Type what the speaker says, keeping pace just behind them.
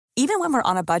Even when we're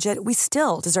on a budget, we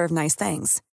still deserve nice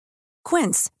things.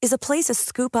 Quince is a place to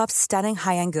scoop up stunning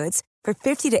high-end goods for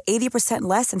 50 to 80%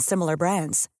 less than similar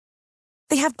brands.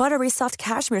 They have buttery soft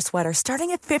cashmere sweaters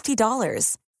starting at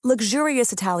 $50,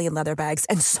 luxurious Italian leather bags,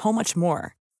 and so much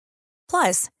more.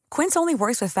 Plus, Quince only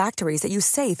works with factories that use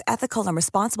safe, ethical, and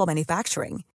responsible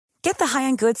manufacturing. Get the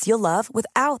high-end goods you'll love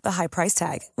without the high price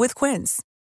tag with Quince.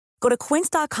 Go to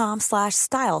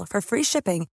quince.com/style for free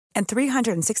shipping and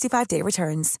 365-day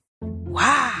returns.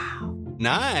 Wow.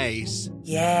 Nice.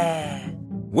 Yeah.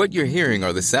 What you're hearing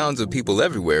are the sounds of people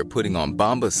everywhere putting on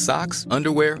Bombas socks,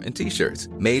 underwear, and T-shirts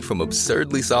made from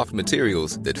absurdly soft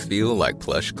materials that feel like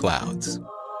plush clouds.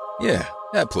 Yeah,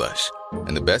 that plush.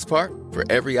 And the best part? For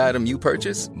every item you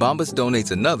purchase, Bombas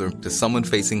donates another to someone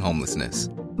facing homelessness.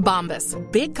 Bombas.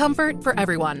 Big comfort for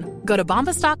everyone. Go to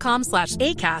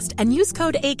bombas.com/ACAST and use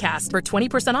code ACAST for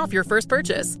 20% off your first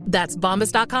purchase. That's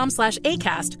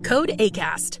bombas.com/ACAST. Code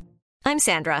ACAST. I'm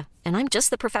Sandra, and I'm just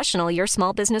the professional your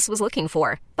small business was looking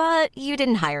for. But you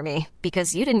didn't hire me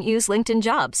because you didn't use LinkedIn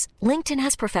Jobs. LinkedIn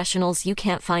has professionals you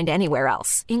can't find anywhere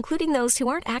else, including those who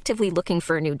aren't actively looking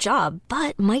for a new job,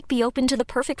 but might be open to the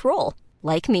perfect role,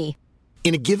 like me.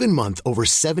 In a given month, over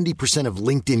 70% of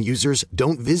LinkedIn users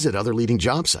don't visit other leading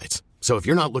job sites. So if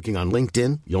you're not looking on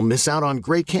LinkedIn, you'll miss out on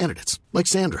great candidates like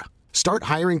Sandra. Start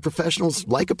hiring professionals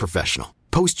like a professional.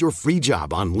 Post your free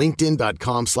job on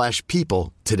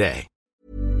linkedin.com/people today.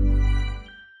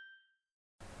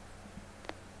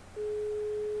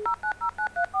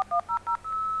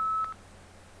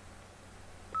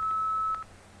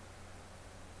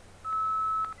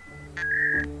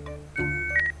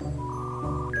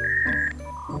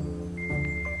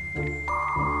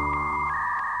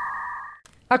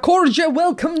 A cordial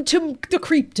welcome to the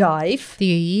Creep Dive.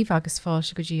 The agus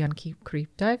fáilte go dtí an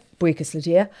Creep Dive. Buchas le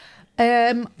dia.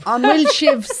 An Will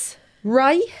Shivs.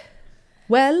 Right?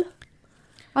 Well,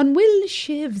 an Will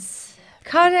Shivs.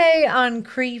 Cade an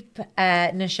creep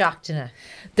na seachtaine.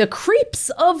 The creeps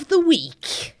of the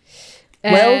week.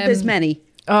 Well, there's many.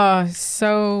 Oh,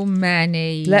 so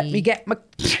many. Let me get my...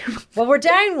 Well, we're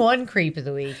down one creep of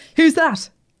the week. Who's that?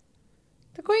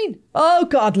 The Queen. Oh,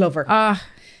 God love her.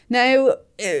 Now,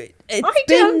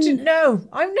 don't know.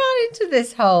 I'm not into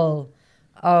this whole,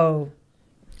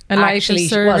 actually,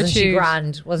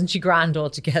 wasn't she grand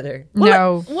altogether?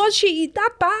 Well, no. Was she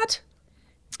that bad?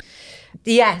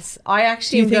 Yes, I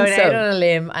actually am going out on a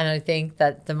limb, and I think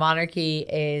that the monarchy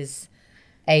is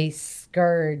a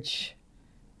scourge.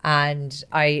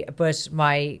 But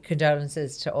my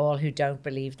condolences to all who don't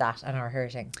believe that and are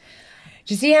hurting.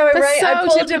 Do you see how I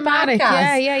pulled diplomatic?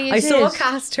 Yeah, you I saw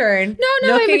Cass turn. No,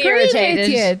 I'm agreeing with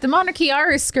you. The monarchy are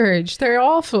a scourge. They're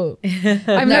awful.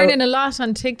 I'm learning a lot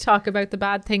on TikTok about the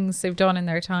bad things they've done in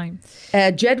their time.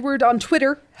 Jedward on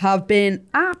Twitter have been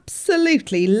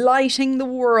absolutely lighting the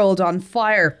world on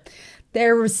fire.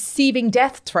 They're receiving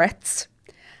death threats,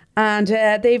 and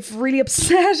they've really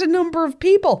upset a number of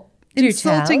people,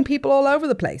 insulting people all over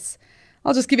the place.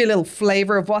 I'll just give you a little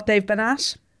flavour of what they've been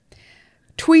at.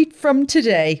 Tweet from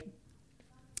today.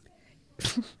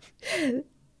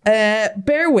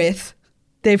 Bear with.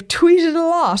 They've tweeted a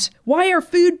lot. Why are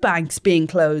food banks being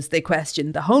closed? They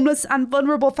question. The homeless and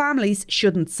vulnerable families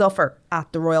shouldn't suffer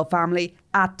at the royal family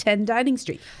at 10 Downing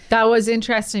Street. That was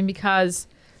interesting because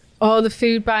all the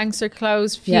food banks are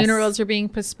closed. Funerals are being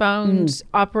postponed.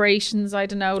 Operations, I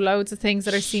don't know, loads of things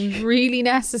that are seemed really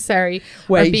necessary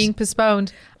are being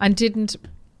postponed. And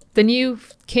the new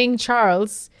King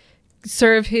Charles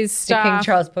serve his staff. The King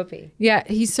Charles puppy. Yeah,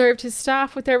 he served his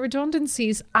staff with their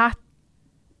redundancies at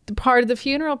the part of the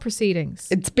funeral proceedings.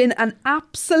 It's been an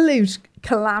absolute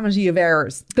calamity of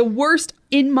errors. The worst,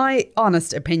 in my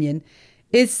honest opinion,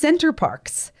 is Center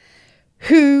Parcs,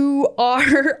 who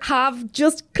have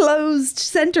just closed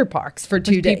Center Parcs for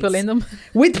 2 days. People in them.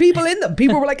 With people in them.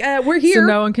 People were like, we're here. So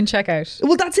no one can check out.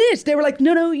 Well, that's it. They were like,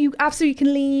 no, you absolutely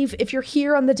can leave. If you're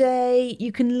here on the day,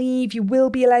 you can leave. You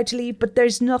will be allowed to leave, but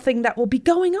there's nothing that will be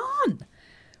going on.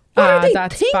 What are they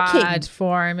that's thinking? Bad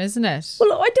form, isn't it?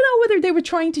 Well, I don't know whether they were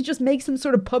trying to just make some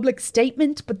sort of public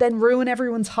statement, but then ruin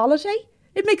everyone's holiday.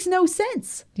 It makes no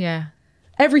sense. Yeah.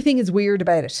 Everything is weird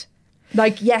about it.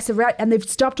 Like, yes, and they've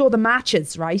stopped all the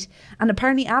matches, right? And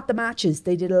apparently at the matches,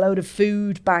 they did a load of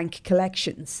food bank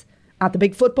collections at the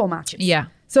big football matches. Yeah.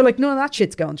 So, like, none of that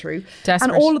shit's going through.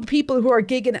 Desperate. And all of the people who are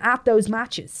gigging at those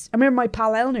matches. I remember my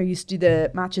pal Eleanor used to do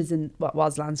the matches in what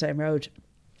was Lansdowne Road.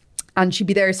 And she'd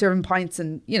be there serving pints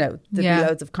and, there'd be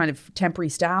loads of kind of temporary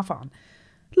staff on.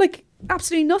 Like,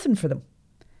 absolutely nothing for them.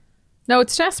 No,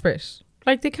 it's desperate.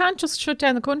 Like, they can't just shut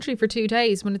down the country for 2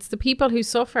 days when it's the people who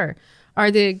suffer are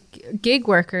the gig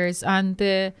workers and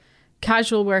the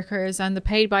casual workers and the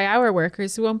paid by hour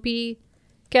workers who won't be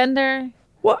getting their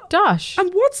dosh.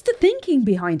 And what's the thinking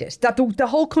behind it? That the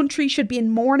whole country should be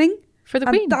in mourning for the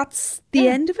Queen? That's the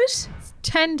end of it?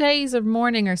 10 days of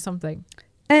mourning or something.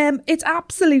 It's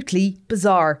absolutely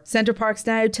bizarre. Centre Parks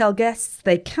now tell guests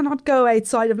they cannot go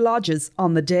outside of lodges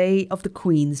on the day of the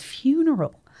Queen's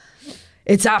funeral.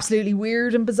 It's absolutely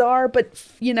weird and bizarre, but,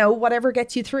 you know, whatever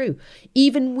gets you through.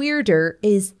 Even weirder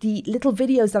is the little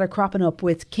videos that are cropping up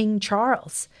with King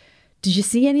Charles. Did you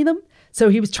see any of them? So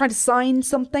he was trying to sign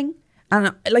something,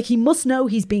 and like he must know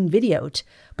he's being videoed,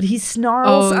 but he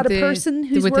snarls at a person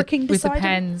who's working beside with the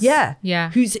pens. him.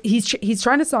 Yeah. He's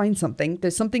trying to sign something.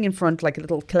 There's something in front, like a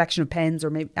little collection of pens, or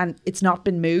maybe, and it's not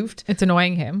been moved. It's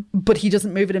annoying him, but he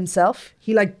doesn't move it himself.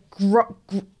 He like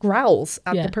growls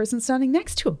at the person standing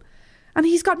next to him, and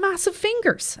he's got massive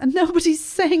fingers, and nobody's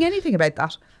saying anything about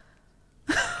that.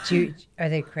 Are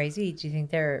they crazy? Do you think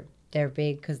they're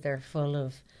big because they're full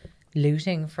of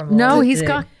looting from? No, he's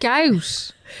got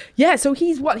gout. Yeah, so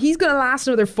he's going to last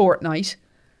another fortnight,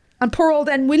 and poor old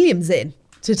N. William's in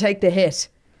to take the hit,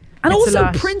 and It's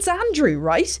also Prince Andrew,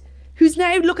 right, who's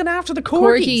now looking after the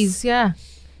corgis. Yeah.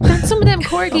 And some of them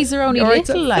corgis are only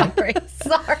little, like.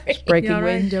 Sorry. Breaking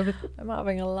wind over. I'm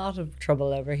having a lot of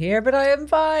trouble over here, but I am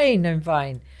fine. I'm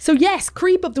fine. So yes,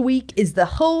 creep of the week is the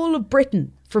whole of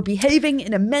Britain for behaving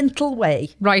in a mental way.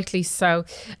 Rightly so.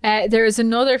 There is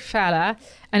another fella,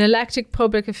 an elected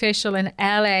public official in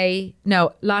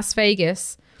Las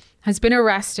Vegas, has been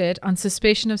arrested on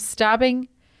suspicion of stabbing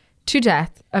to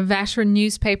death a veteran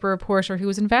newspaper reporter who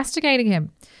was investigating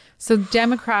him. So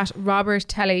Democrat Robert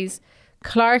Telles,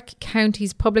 Clark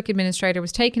County's public administrator,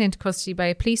 was taken into custody by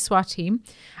a police SWAT team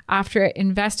after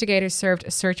investigators served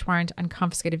a search warrant and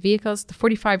confiscated vehicles. The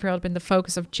 45-year-old had been the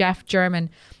focus of Jeff German,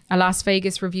 a Las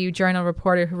Vegas Review-Journal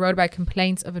reporter who wrote about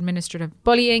complaints of administrative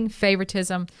bullying,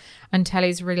 favoritism, and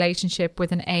Telles' relationship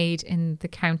with an aide in the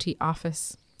county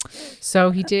office. So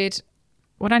he did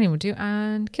what anyone would do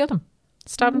and killed him.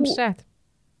 Stabbed him to death.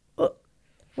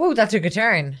 Whoa, that took a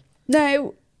turn.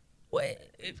 Now,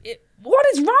 what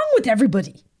is wrong with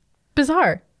everybody?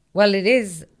 Bizarre. Well, it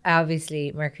is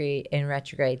obviously Mercury in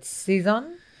retrograde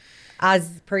season,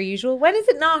 as per usual. When is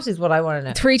it not, is what I want to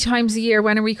know. 3 times a year.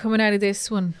 When are we coming out of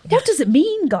this one? What does it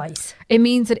mean, guys? It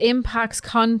means it impacts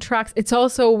contracts. It's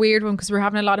also a weird one because we're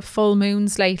having a lot of full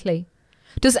moons lately.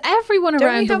 Does everyone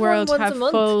around the world have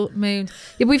full moons?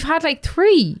 Yeah, we've had like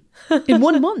 3 in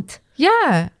 1 month.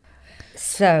 Yeah.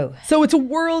 So it's a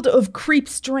world of creep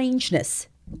strangeness.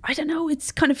 I don't know,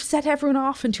 it's kind of set everyone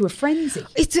off into a frenzy.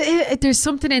 There's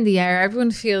something in the air.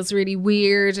 Everyone feels really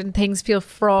weird and things feel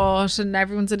fraught and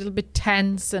everyone's a little bit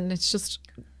tense and it's just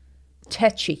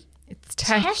tetchy. It's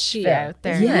tetchy out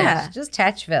there. Yeah. Just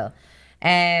Tetchville.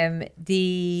 There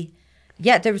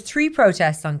was 3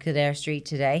 protests on Kildare Street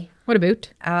today. What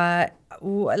about?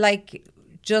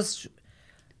 Just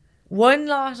one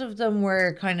lot of them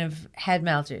were kind of head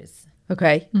melters.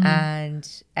 Okay. Mm-hmm.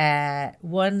 And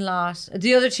one lot,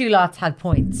 the other 2 lots had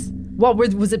points. What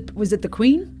was it? Was it the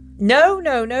Queen? No,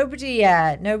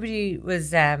 nobody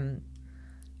was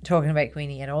talking about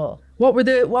Queenie at all. What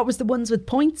was the ones with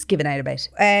points given out about?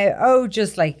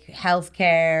 Just like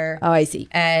healthcare. Oh, I see.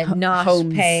 Not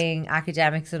homes. paying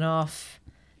academics enough.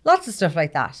 Lots of stuff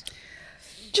like that.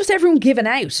 Just everyone giving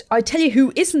out. I tell you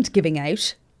who isn't giving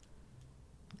out.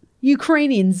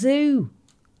 Ukrainian zoo.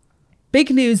 Big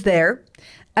news there,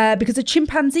 because a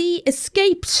chimpanzee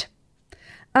escaped.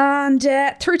 And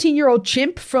a 13-year-old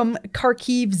chimp from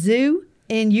Kharkiv Zoo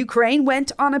in Ukraine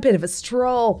went on a bit of a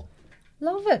stroll.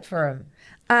 Love it for him.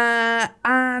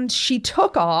 And she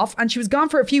took off and she was gone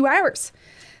for a few hours.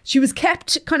 She was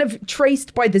kept kind of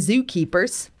traced by the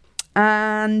zookeepers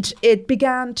and it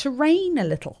began to rain a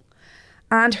little.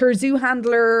 And her zoo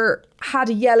handler had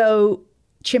a yellow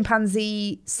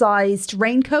chimpanzee-sized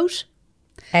raincoat.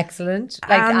 Excellent.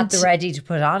 At the ready to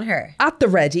put on her. At the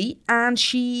ready. And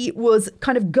she was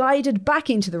kind of guided back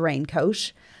into the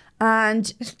raincoat and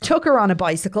took her on a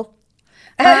bicycle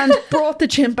and brought the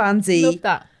chimpanzee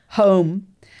home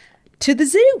to the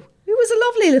zoo. It was a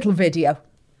lovely little video.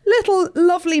 Little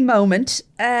lovely moment.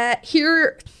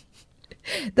 Here,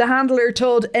 the handler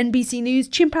told NBC News,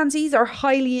 chimpanzees are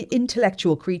highly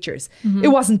intellectual creatures. Mm-hmm. It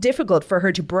wasn't difficult for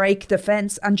her to break the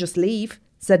fence and just leave,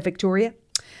 said Victoria.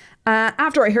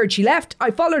 After I heard she left,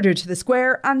 I followed her to the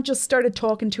square and just started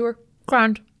talking to her.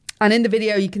 Grand. And in the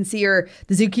video, you can see her,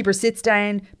 the zookeeper sits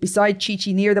down beside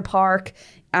Chi-Chi near the park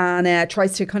and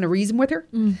tries to kind of reason with her.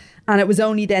 Mm. And it was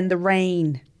only then the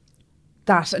rain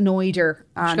that annoyed her.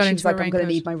 And she was like, I'm going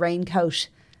to need my raincoat.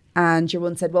 And your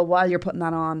one said, well, while you're putting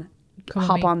that on,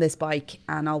 hop on this bike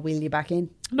and I'll wheel you back in.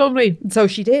 Lovely. So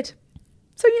she did.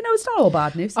 So, you know, it's not all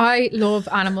bad news. I love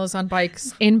animals on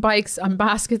bikes, in bikes, on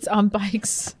baskets, on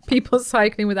bikes, people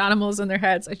cycling with animals on their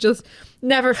heads. It just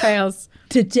never fails.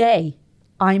 Today,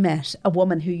 I met a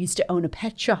woman who used to own a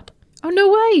pet shop. Oh, no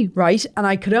way. Right. And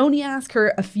I could only ask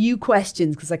her a few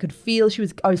questions because I could feel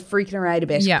I was freaking her out a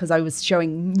bit because I was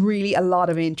showing really a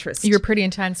lot of interest. You're pretty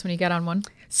intense when you get on one.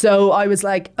 So I was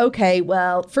like, okay,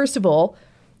 well, first of all,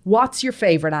 what's your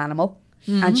favorite animal?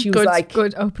 And she was like,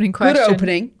 good opening question. Good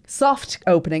opening, soft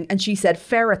opening. And she said,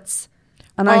 ferrets.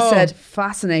 And I said,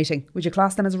 fascinating. Would you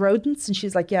class them as rodents? And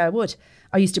she's like, yeah, I would.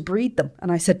 I used to breed them.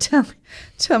 And I said,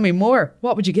 tell me more.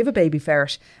 What would you give a baby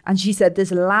ferret? And she said,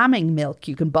 there's lambing milk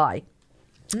you can buy.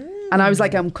 And I was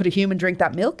like, could a human drink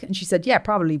that milk? And she said, yeah,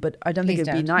 probably, but I don't think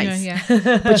it'd be nice. Yeah.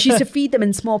 But she used to feed them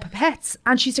in small pipettes,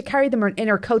 and she used to carry them in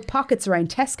her coat pockets around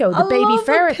Tesco, the baby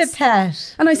ferrets. A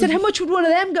pipette. And I said, how much would one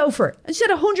of them go for? And she said,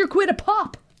 100 quid a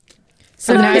pop.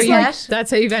 So now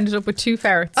that's how you've ended up with 2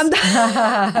 ferrets.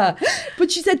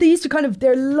 But she said they used to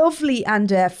they're lovely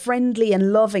and friendly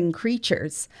and loving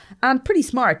creatures and pretty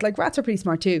smart. Like rats are pretty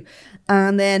smart too.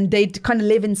 And then they'd kind of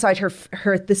live inside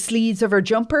the sleeves of her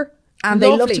jumper. And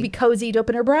they love to be cozied up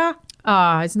in her bra.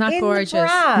 Ah, isn't that gorgeous?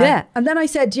 Yeah. And then I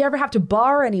said, do you ever have to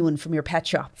borrow anyone from your pet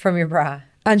shop? From your bra?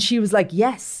 And she was like,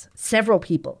 yes, several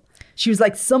people. She was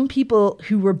like, some people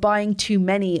who were buying too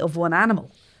many of one animal.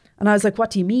 And I was like,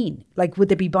 what do you mean? Like, would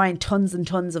they be buying tons and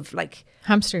tons of like...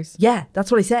 hamsters? Yeah,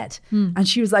 that's what I said. And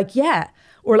she was like, yeah.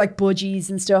 Or like budgies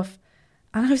and stuff.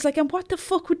 And I was like, and what the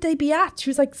fuck would they be at?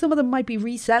 She was like, some of them might be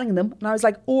reselling them. And I was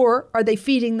like, or are they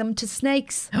feeding them to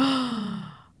snakes?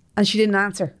 And she didn't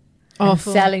answer.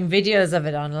 Awful. Selling videos of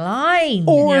it online.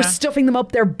 Or stuffing them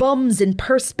up their bums in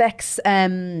Perspex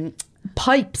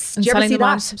pipes. And do you ever see that?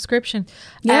 On subscription.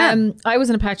 Yeah. I was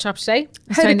in a pet shop today.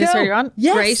 How'd it go? Earlier on.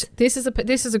 Yes. Great. This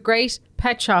is a great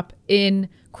pet shop in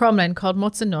Crumlin called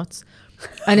Mutts and Nuts.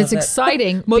 And it's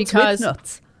exciting Mutts because... with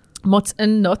nuts. Mutts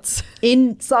and Nuts.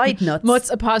 Inside nuts. Mutts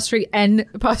apostrophe N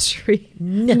apostrophe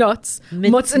nuts.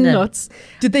 Mutts and Nuts.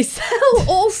 Did they sell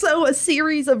also a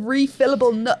series of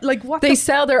refillable nuts? Like what? They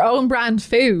sell their own brand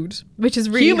food, which is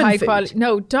really Human high food? quality.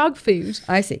 No, dog food.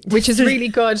 I see. Which is really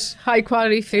good, high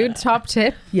quality food. Top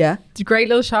tip. Yeah. It's a great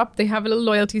little shop. They have a little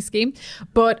loyalty scheme.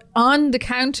 But on the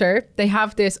counter, they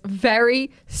have this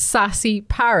very sassy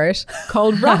parrot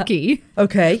called Rocky.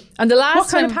 Okay. And the last What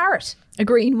kind time, of parrot? a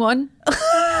green one.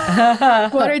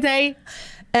 What are they?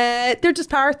 They're just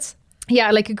parrots.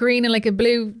 Yeah, like a green and like a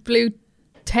blue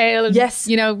tail. And, Yes.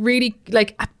 you know, really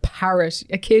like a parrot.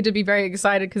 A kid would be very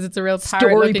excited because it's a real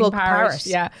parrot-looking Storybook parrot. parrot.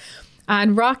 Yeah.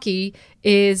 And Rocky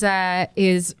is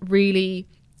really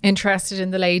interested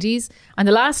in the ladies. And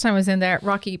the last time I was in there,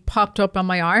 Rocky popped up on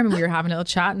my arm and we were having a little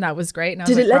chat, and that was great. And I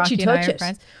was Did it like, let Rocky you and I touch are it?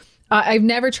 friends. I've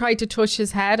never tried to touch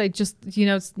his head. I just,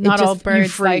 it's not all just- you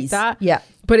birds like freeze. that. Yeah.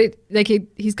 But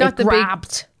he's got the big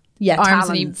grabbed. Yeah, arms talons.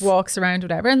 and he walks around,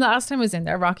 whatever. And the last time I was in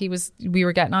there, we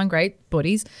were getting on great,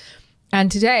 buddies.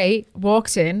 And today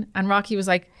walked in and Rocky was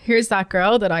like, here's that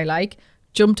girl that I like,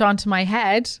 jumped onto my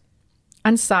head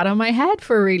and sat on my head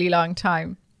for a really long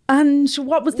time. And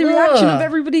what was the reaction of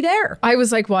everybody there? I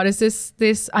was like, what is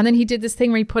this? And then he did this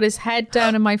thing where he put his head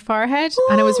down on my forehead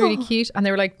and it was really cute. And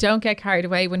they were like, don't get carried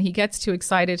away. When he gets too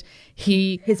excited,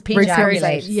 his penis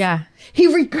ejaculates. Yeah. He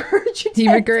regurgitates. He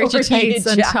regurgitates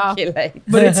on top.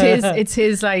 But it's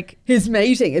his like... his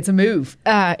mating. It's a move.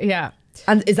 Yeah.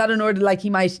 And is that in order, like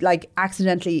he might like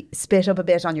accidentally spit up a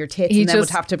bit on your tits He and then would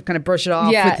just- have to kind of brush it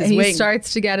off Yeah, with his he wing?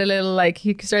 starts to get a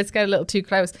little too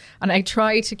close. And I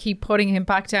tried to keep putting him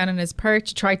back down in his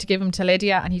perch, tried to give him to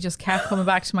Lydia, and he just kept coming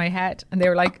back to my head. And they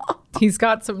were like, he's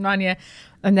got something on you.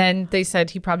 And then they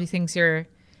said, he probably thinks your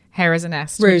hair is a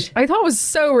nest. Rude. Which I thought was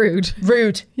so rude.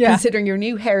 Rude, Yeah. considering your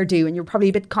new hairdo, and you're probably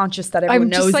a bit conscious that everyone I'm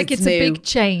knows just like, it's it's new. a big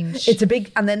change. It's a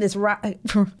big, and then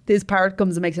this parrot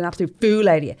comes and makes an absolute fool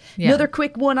out of you. Yeah. Another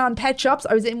quick one on pet shops.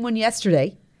 I was in one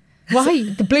yesterday. Why?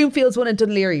 The Bloomfields one in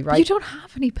Dunleary, right? You don't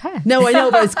have any pets. No, I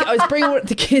know, but I was bringing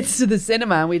the kids to the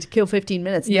cinema and we had to kill 15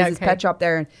 minutes. And Yeah, there's this okay. pet shop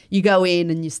there and you go in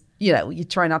and you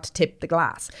try not to tip the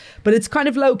glass. But it's kind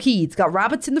of low key. It's got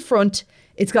rabbits in the front.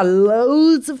 It's got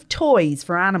loads of toys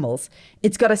for animals.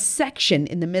 It's got a section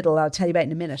in the middle I'll tell you about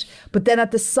in a minute. But then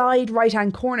at the side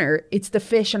right-hand corner, it's the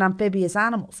fish and amphibious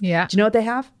animals. Yeah. Do you know what they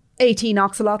have? 18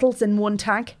 oxalotls in one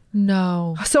tank.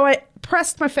 No. So I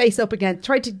pressed my face up again,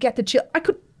 tried to get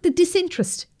the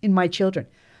disinterest in my children.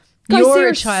 Guys, You're they're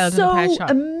a child in a pet shop.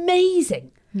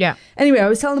 amazing. Yeah. Anyway, I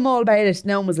was telling them all about it.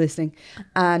 No one was listening.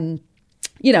 And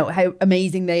you know how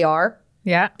amazing they are.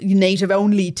 Yeah. Native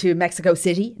only to Mexico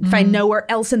City. Found nowhere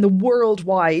else in the world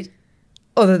wide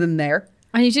other than there.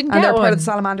 And you didn't and get they're one? part of the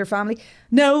salamander family.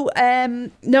 No, I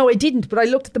didn't. But I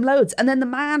looked at them loads. And then the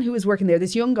man who was working there,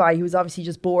 this young guy who was obviously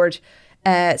just bored,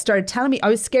 started telling me, I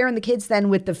was scaring the kids then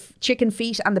with the chicken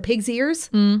feet and the pig's ears.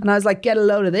 And I was like, get a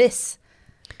load of this,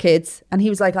 kids. And he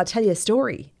was like, I'll tell you a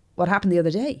story. What happened the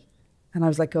other day? And I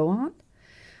was like, go on.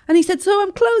 And he said, so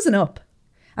I'm closing up.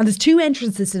 And there's 2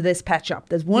 entrances to this pet shop.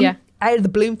 There's one out of the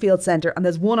Bloomfield Centre and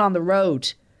there's one on the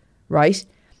road, right?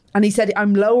 And he said,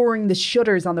 I'm lowering the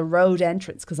shutters on the road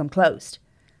entrance because I'm closed.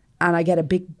 And I get a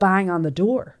big bang on the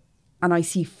door and I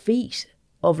see feet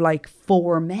of like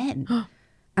 4 men.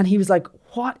 And he was like,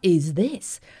 what is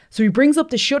this? So he brings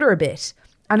up the shutter a bit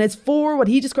and it's 4 what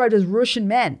he described as Russian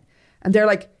men. And they're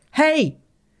like, hey,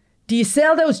 do you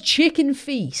sell those chicken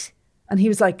feet? And he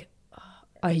was like,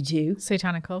 I do.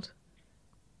 Satanic cult.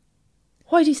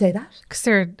 Why do you say that? Because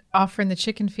they're offering the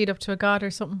chicken feet up to a god or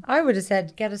something. I would have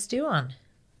said, get a stew on.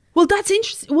 Well, that's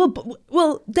interesting.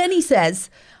 Well, then he says,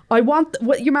 I want,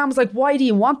 what your mom was like, why do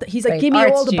you want that? He's like, Right, give me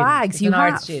art all the student. bags He's you an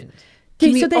art have. student.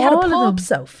 Give me So they had a all of pub, them.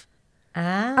 Soph.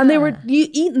 Ah. And they were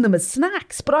eating them as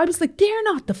snacks. But I was like, they're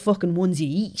not the fucking ones you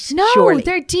eat. No, surely.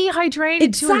 they're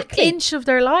dehydrated to Exactly. an inch of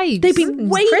their lives. They'd be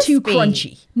way too crispy.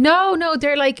 crunchy. No,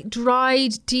 they're like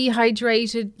dried,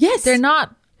 dehydrated. Yes. They're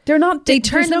not. They're not. They there's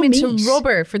turn them no into meat.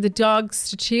 rubber for the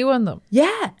dogs to chew on them.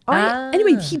 Yeah.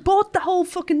 Anyway, he bought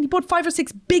he bought 5 or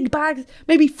 6 big bags,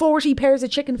 maybe 40 pairs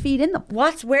of chicken feet in them.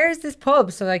 Where is this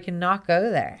pub so I can not go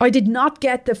there? I did not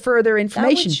get the further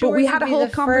information, but we surely had a be whole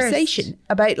the conversation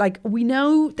about like, we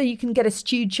know that you can get a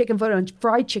stewed chicken foot and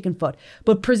fried chicken foot,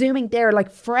 but presuming they're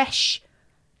like fresh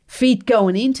feet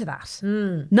going into that,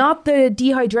 not the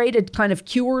dehydrated kind of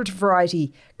cured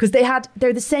variety, because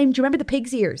they're the same. Do you remember the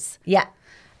pig's ears? Yeah.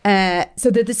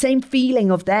 So they're the same feeling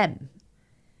of them.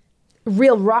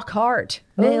 Real rock hard,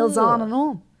 nails on and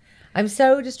all. I'm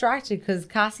so distracted because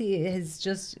Cassie is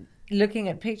just looking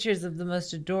at pictures of the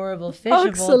most adorable fish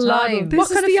of all time. What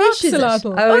kind of fish is it?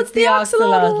 Oh, it's the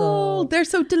axolotl. They're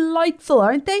so delightful,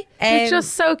 aren't they? They're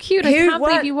just so cute. I can't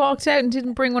believe you walked out and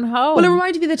didn't bring one home. Well, it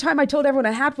reminded me of the time I told everyone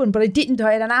I had one, but I didn't.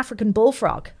 I had an African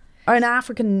bullfrog. Or an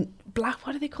African black,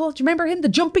 what are they called? Do you remember him? The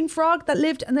jumping frog that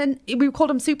lived, and then we called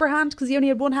him Superhand because he only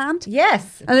had one hand.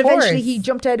 Yes, and eventually he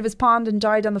jumped out of his pond and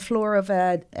died on the floor of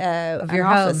your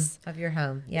office. home. Of your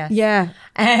home, yes. Yeah,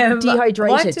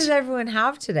 dehydrated. What does everyone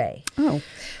have today? Oh,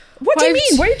 what do you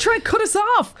mean? Why are you trying to cut us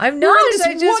off? I'm not. We're on this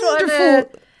I just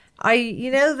wonderful.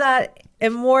 you know that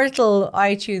immortal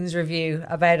iTunes review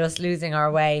about us losing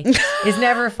our way is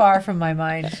never far from my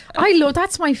mind.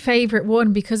 That's my favourite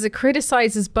one because it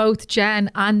criticises both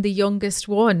Jen and the youngest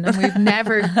one, and we've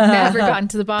never gotten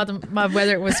to the bottom of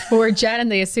whether it was for Jen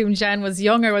and they assumed Jen was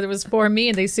young, or whether it was for me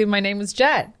and they assumed my name was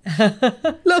Jen.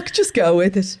 Look, just go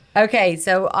with it. Okay,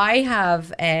 so I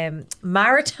have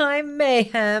Maritime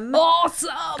Mayhem. Awesome.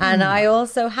 And I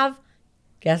also have,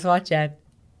 guess what, Jen?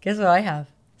 Guess what I have?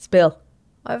 Spill.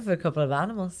 I have a couple of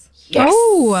animals. Yes.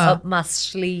 Oh, Up my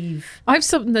sleeve. I have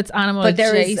something that's animal But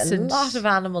there is adjacent. a lot of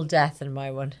animal death in my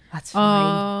one. That's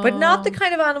fine. But not the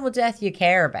kind of animal death you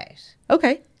care about.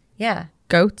 Okay. Yeah.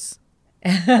 Goats.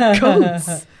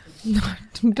 Goats.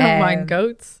 Don't mind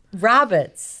goats.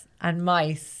 Rabbits and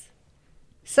mice.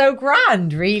 So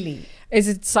grand, really. Is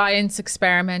it science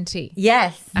experimenty?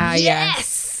 Yes.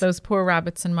 Yes. Those poor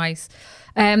rabbits and mice.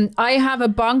 I have a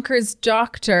bonkers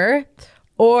doctor,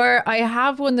 or I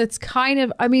have one that's kind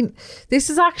of, this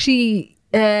is actually,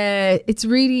 it's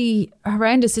really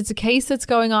horrendous. It's a case that's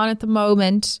going on at the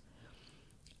moment.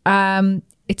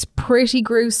 It's pretty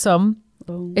gruesome.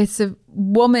 Oh. It's a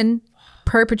woman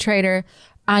perpetrator,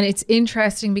 and it's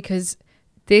interesting because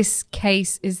this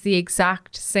case is the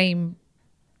exact same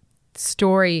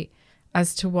story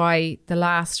as to why the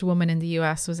last woman in the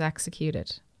US was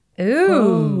executed.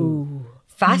 Ooh.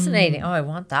 Fascinating. Oh, I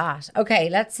want that. Okay,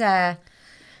 let's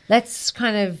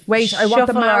kind of wait. I want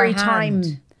the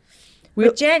maritime.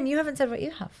 But Jen, you haven't said what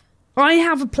you have. I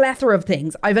have a plethora of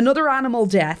things. I have another animal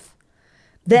death.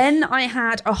 Then I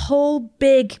had a whole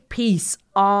big piece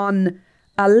on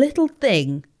a little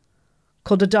thing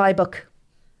called a diebuck.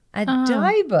 A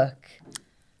diebuck.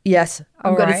 Yes,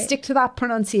 I'm All going to right. stick to that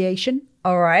pronunciation.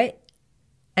 All right.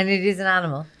 And it is an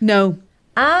animal. No,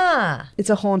 it's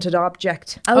a haunted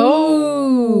object.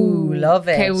 Oh, love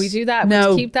it. Okay, we do that. No.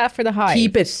 We'll keep that for the high.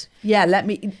 Keep it. Yeah,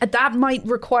 that might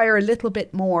require a little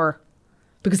bit more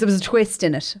because there was a twist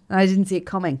in it and I didn't see it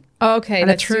coming. Okay, and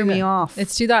it let's threw do me that. off.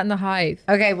 Let's do that in the hive.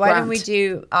 Okay, why don't Grant.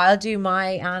 we I'll do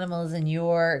my animals and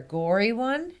your gory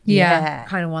one. Yeah.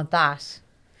 Kind of want that.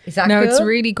 Is that No, cool? it's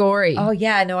really gory. Oh,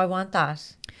 yeah, no, I want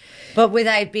that. But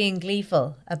without being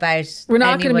gleeful about we're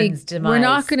not going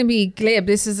to be glib.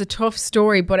 This is a tough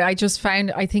story, but I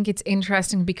think it's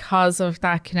interesting because of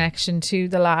that connection to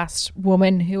the last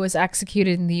woman who was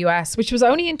executed in the US, which was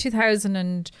only in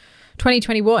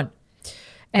 2021.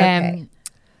 Okay.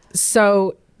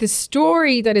 So the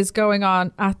story that is going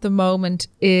on at the moment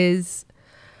is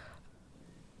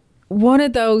one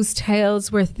of those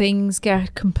tales where things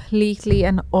get completely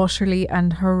and utterly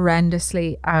and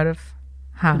horrendously out of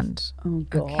hand. Oh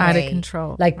God. Out of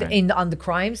control. Like on the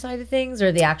crime side of things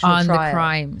or the actual on trial? The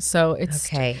crime. So it's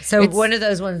okay. So it's one of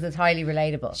those ones that's highly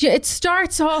relatable. It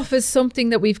starts off as something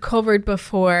that we've covered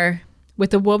before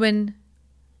with a woman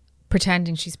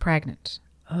pretending she's pregnant.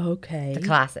 Okay. The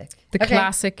classic.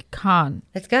 Classic con.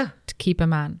 Let's go. To keep a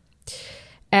man.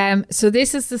 So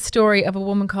this is the story of a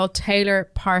woman called Taylor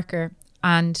Parker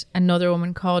and another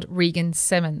woman called Regan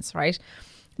Simmons, right?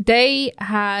 They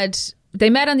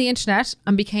met on the internet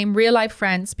and became real life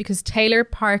friends because Taylor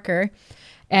Parker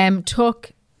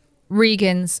took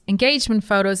Regan's engagement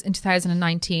photos in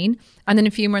 2019, and then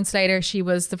a few months later she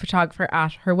was the photographer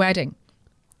at her wedding.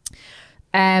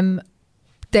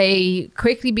 They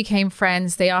quickly became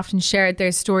friends. They often shared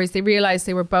their stories. They realized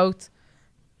they were both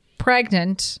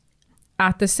pregnant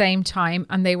at the same time,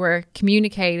 and they were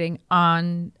communicating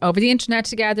over the internet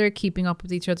together, keeping up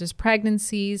with each other's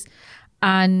pregnancies.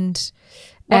 And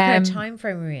what kind of time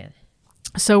frame are we in?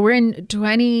 So we're in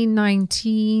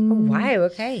 2019. Oh, wow,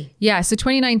 okay. Yeah, so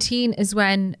 2019 is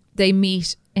when they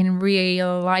meet in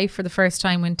real life for the first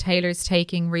time, when Taylor's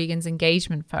taking Regan's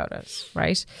engagement photos,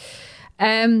 right?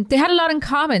 They had a lot in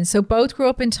common. So both grew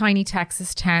up in tiny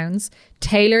Texas towns,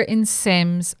 Taylor in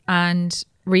Sims and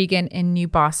Regan in New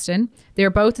Boston. They were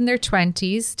both in their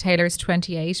 20s. Taylor's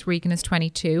 28, Regan is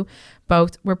 22.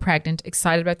 Both were pregnant,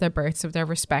 excited about their births of their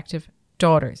respective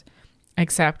daughters.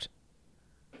 Except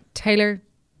Taylor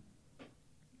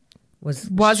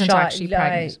wasn't actually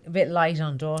pregnant. A bit light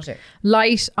on daughter.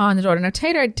 Light on the daughter. Now,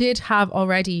 Taylor did have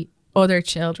already other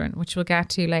children, which we'll get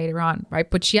to later on, right?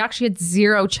 But she actually had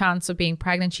zero chance of being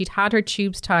pregnant. She'd had her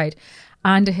tubes tied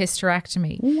and a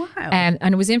hysterectomy. Wow. And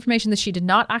it was information that she did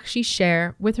not actually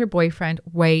share with her boyfriend,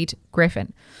 Wade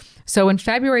Griffin. So in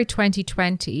February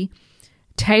 2020,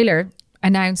 Taylor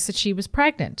announced that she was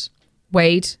pregnant.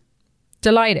 Wade,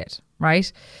 delighted,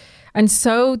 right? And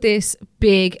so this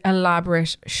big,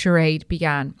 elaborate charade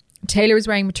began. Taylor was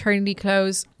wearing maternity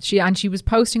clothes. She was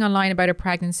posting online about her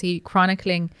pregnancy,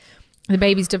 chronicling the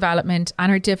baby's development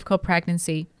and her difficult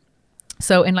pregnancy.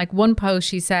 So in like one post,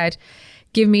 she said,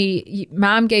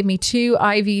 Mom gave me 2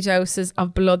 IV doses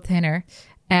of blood thinner.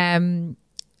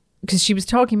 Because she was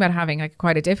talking about having like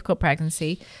quite a difficult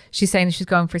pregnancy. She's saying that she's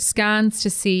going for scans to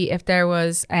see if there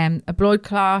was a blood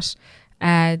clot.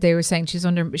 They were saying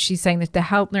she's saying that the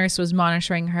health nurse was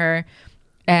monitoring her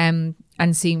and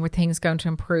seeing were things going to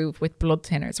improve with blood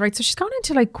thinners, right? So she's gone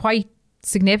into like quite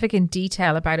significant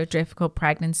detail about a difficult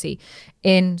pregnancy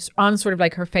on sort of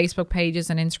like her Facebook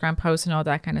pages and Instagram posts and all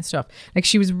that kind of stuff. Like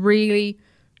she was really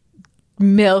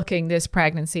milking this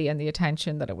pregnancy and the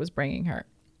attention that it was bringing her.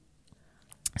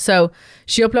 So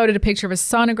she uploaded a picture of a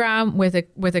sonogram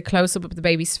with a close-up of the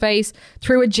baby's face,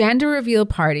 threw a gender reveal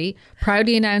party,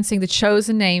 proudly announcing the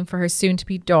chosen name for her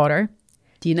soon-to-be daughter.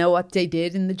 Do you know what they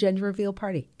did in the gender reveal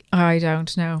party? I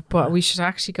don't know, but we should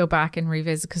actually go back and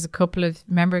revisit, because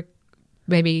remember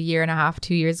maybe a year and a half,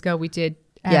 2 years ago, we did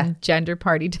gender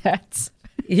party deaths.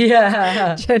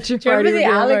 Yeah. Gender Do you remember the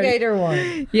alligator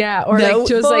party. one? Yeah, or no, like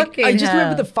just like I just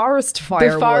remember the forest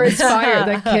fire. The forest fire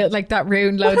that killed, like that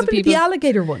ruined loads of people. The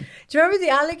alligator one. Do you remember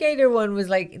the alligator one? Was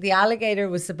like the alligator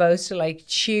was supposed to like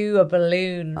chew a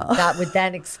balloon that would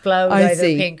then explode either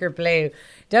pink or blue.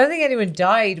 Don't think anyone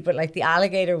died, but like the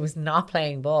alligator was not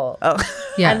playing ball. Oh,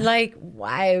 yeah. And like,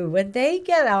 wow, when they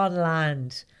get on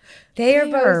land, they are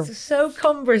both so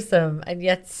cumbersome and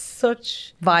yet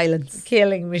such violence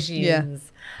killing machines. Yeah.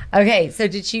 Okay, so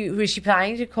was she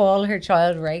planning to call her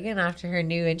child Regan after her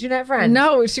new internet friend?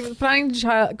 No, she was planning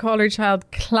to call her child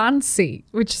Clancy,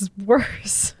 which is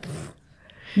worse.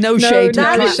 No shade to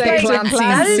Clancy.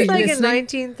 That is like listening.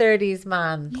 a 1930s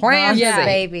man. Clancy.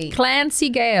 Baby. Clancy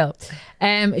Gale.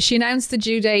 She announced the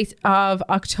due date of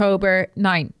October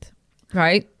 9th,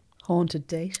 right? Haunted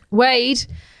date. Wade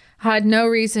had no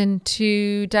reason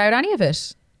to doubt any of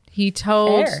it. He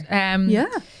told...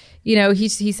 You know, he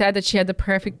said that she had the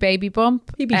perfect baby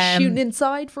bump. He'd be shooting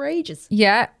inside for ages.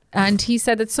 Yeah. And he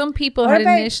said that some people had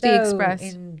initially expressed...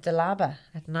 in the laba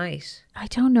at night? I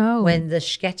don't know. When the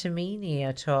sketamini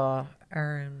atá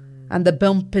and the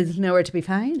bump is nowhere to be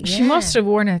found. She must have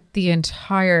worn it the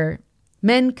entire...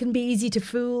 Men can be easy to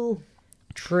fool.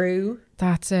 True.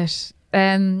 That's it.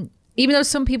 even though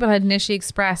some people had initially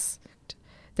expressed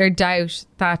their doubt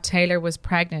that Taylor was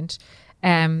pregnant,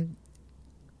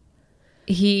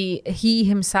 he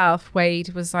himself,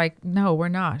 Wade, was like, no, we're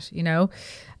not, you know.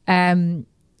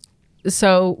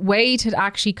 So Wade had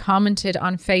actually commented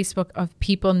on Facebook of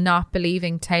people not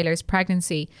believing Taylor's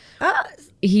pregnancy.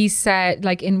 He said,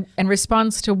 like, in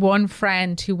response to one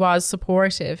friend who was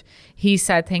supportive, he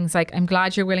said things like, I'm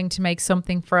glad you're willing to make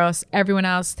something for us. Everyone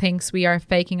else thinks we are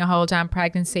faking a whole damn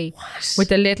pregnancy. What? With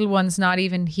the little ones not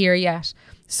even here yet.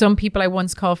 Some people I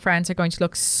once called friends are going to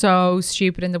look so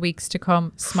stupid in the weeks to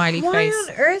come. Smiley face.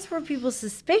 Why on earth were people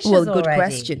suspicious good already?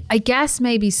 question. I guess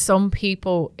maybe some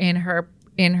people in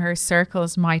her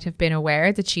circles might have been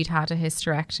aware that she'd had a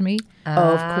hysterectomy.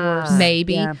 Of course.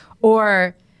 Maybe. Yeah.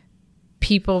 Or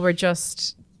people were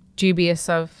just dubious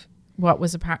of what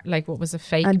was a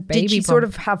fake and baby. Did she bump. sort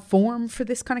of have form for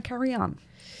this kind of carry on?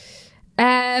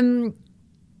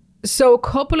 So a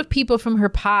couple of people from her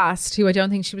past, who I don't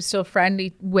think she was still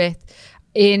friendly with,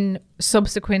 in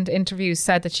subsequent interviews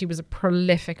said that she was a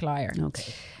prolific liar.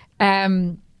 Okay.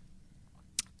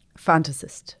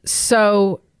 Fantasist.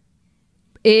 So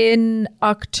on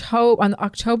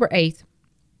October 8th,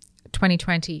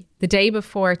 2020, the day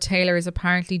before Taylor is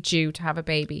apparently due to have a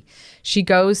baby, she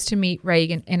goes to meet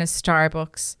Reagan in a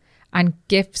Starbucks and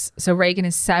gifts. So Reagan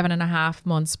is 7.5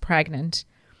 months pregnant,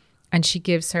 and she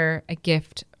gives her a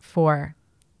gift for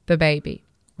the baby,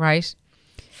 right?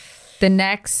 The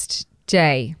next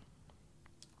day,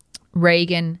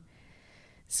 Reagan's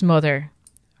mother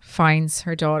finds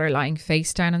her daughter lying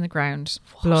face down on the ground,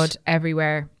 blood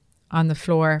everywhere on the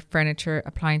floor, furniture,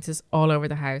 appliances all over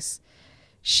the house.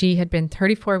 She had been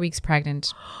 34 weeks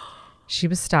pregnant. She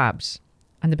was stabbed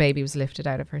and the baby was lifted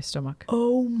out of her stomach.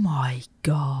 Oh my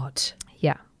God.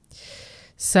 Yeah.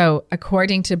 So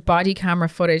according to body camera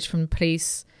footage from the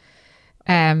police,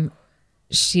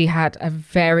 she had a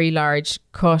very large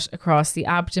cut across the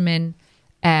abdomen,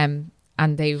 and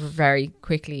they were very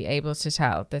quickly able to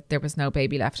tell that there was no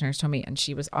baby left in her tummy, and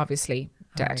she was obviously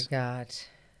dead. Oh my God.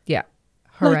 Yeah.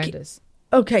 Horrendous.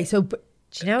 Okay, so...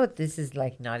 Do you know what? This is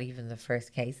like not even the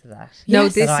first case of that. No,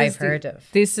 yes, this that is I've heard of.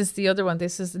 This is the other one.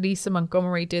 This is Lisa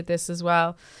Montgomery did this as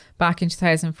well back in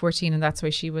 2014, and that's why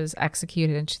she was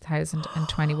executed in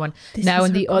 2021. Now,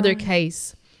 in the other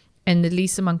case, in the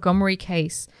Lisa Montgomery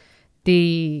case,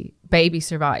 the baby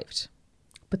survived.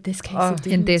 But this case,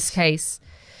 in this case,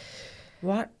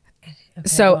 what? Okay,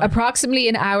 so approximately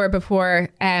an hour before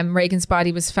Reagan's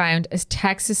body was found, a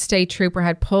Texas state trooper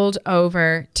had pulled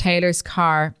over Taylor's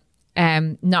car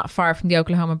not far from the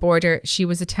Oklahoma border. She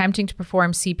was attempting to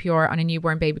perform CPR on a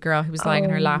newborn baby girl who was lying in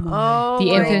her lap.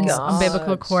 The infant's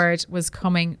umbilical cord was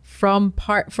coming from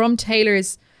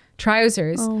Taylor's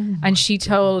trousers, and she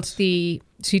told the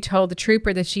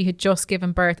trooper that she had just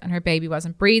given birth and her baby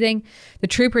wasn't breathing. The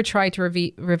trooper tried to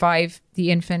revive the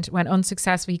infant. When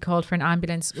unsuccessful, he called for an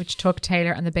ambulance, which took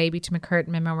Taylor and the baby to McCurtain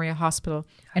Memorial Hospital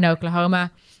in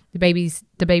Oklahoma. The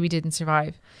baby didn't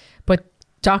survive, but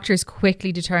doctors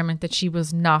quickly determined that she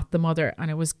was not the mother, and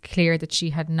it was clear that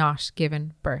she had not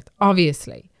given birth.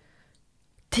 Obviously,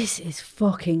 this is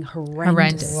fucking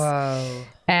horrendous. Whoa.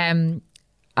 And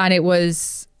it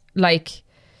was like,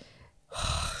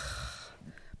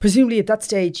 presumably at that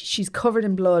stage, she's covered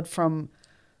in blood from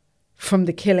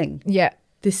the killing. Yeah,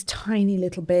 this tiny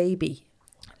little baby,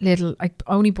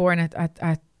 only born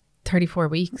at 34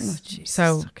 weeks. Oh, Jesus,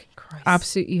 so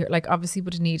absolutely, like, obviously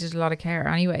would have needed a lot of care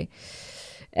anyway.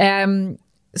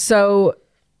 So,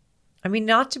 I mean,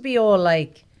 not to be all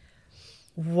like,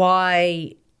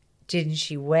 why didn't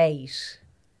she wait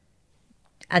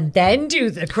and then do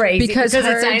the crazy? Because her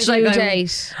it sounds due like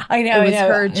date. I know. It was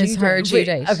her due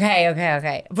date.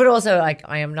 Okay. But also, like,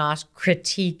 I am not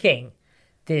critiquing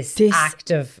this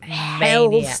act of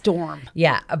hellstorm.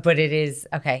 Yeah, but it is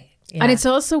okay. Yeah. And it's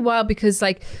also wild because,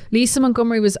 like, Lisa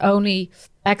Montgomery was only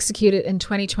executed in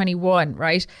 2021,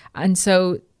 right? And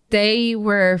so they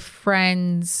were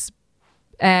friends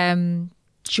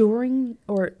she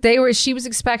was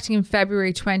expecting in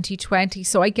February 2020.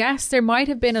 So I guess there might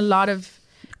have been a lot of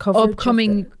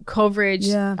upcoming coverage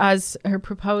as her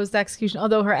proposed execution,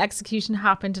 although her execution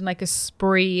happened in like a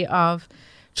spree of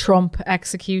Trump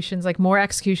executions, like more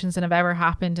executions than have ever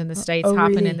happened in the States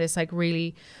happen in this like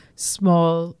really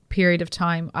small period of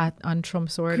time on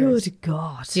Trump's orders. Good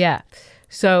God. Yeah.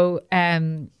 So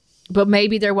but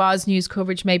maybe there was news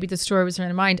coverage, maybe the story was in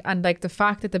her mind, and like the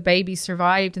fact that the baby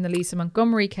survived in the Lisa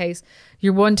Montgomery case,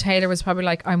 your one Taylor was probably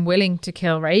like, I'm willing to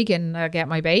kill Reagan, I'll get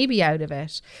my baby out of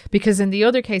it. Because in the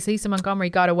other case, Lisa Montgomery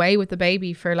got away with the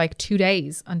baby for like 2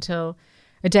 days, until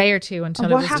a day or two,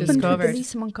 until it was discovered. What happened with the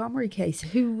Lisa Montgomery case?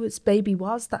 Whose baby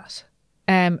was that?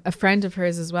 A friend of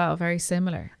hers as well, very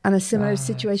similar. And a similar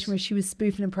situation where she was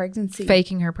spoofing a pregnancy.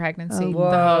 Faking her pregnancy the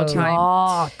whole time.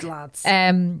 God, lads.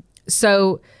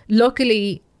 So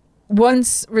luckily,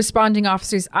 once responding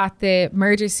officers at the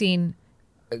murder scene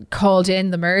called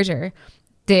in the murder,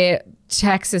 the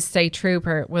Texas State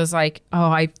Trooper was like, oh,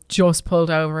 I just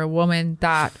pulled over a woman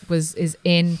that is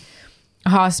in a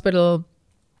hospital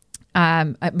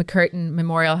at McCurtain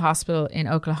Memorial Hospital in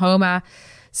Oklahoma.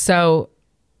 So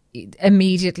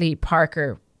immediately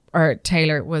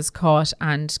Taylor was caught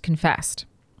and confessed.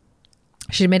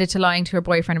 She admitted to lying to her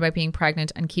boyfriend about being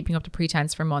pregnant and keeping up the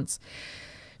pretense for months.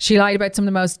 She lied about some of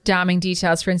the most damning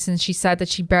details. For instance, she said that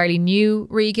she barely knew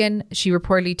Regan. She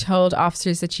reportedly told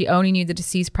officers that she only knew the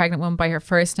deceased pregnant woman by her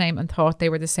first name and thought they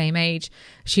were the same age.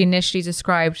 She initially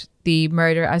described the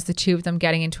murder as the two of them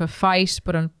getting into a fight,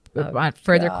 but on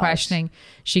further questioning,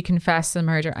 she confessed the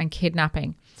murder and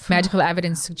kidnapping. Medical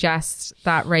evidence suggests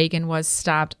that Regan was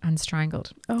stabbed and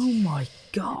strangled. Oh my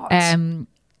God.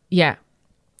 Yeah.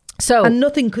 So, and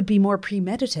nothing could be more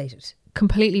premeditated.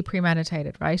 Completely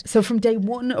premeditated, right? So from day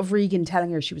one of Regan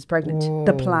telling her she was pregnant,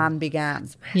 the plan began.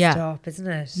 It's messed up, isn't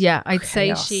it? Yeah, I'd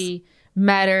say she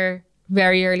met her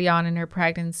very early on in her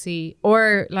pregnancy.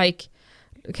 Or like,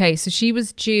 okay, so she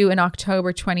was due in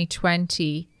October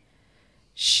 2020.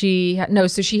 She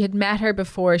had met her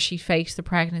before she faked the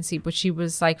pregnancy, but she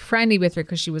was like friendly with her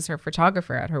because she was her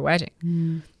photographer at her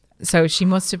wedding. So she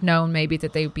must have known maybe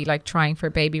that they would be like trying for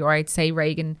a baby, or I'd say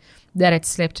Regan let it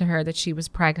slip to her that she was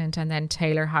pregnant, and then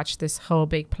Taylor hatched this whole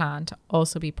big plan to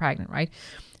also be pregnant, right?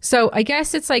 So I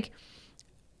guess it's like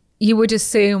you would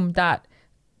assume that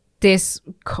this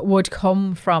would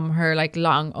come from her like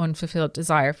long unfulfilled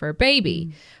desire for a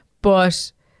baby.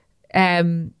 But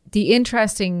the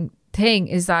interesting thing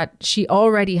is that she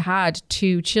already had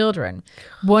 2 children,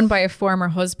 one by a former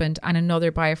husband and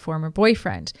another by a former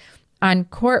boyfriend.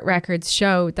 And court records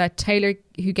show that Taylor,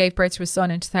 who gave birth to a son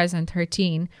in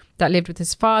 2013 that lived with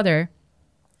his father,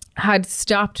 had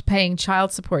stopped paying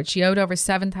child support. She owed over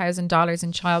 $7,000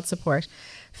 in child support,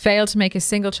 failed to make a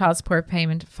single child support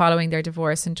payment following their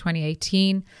divorce in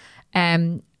 2018.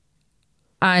 And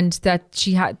that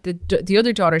she had the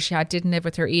other daughter she had didn't live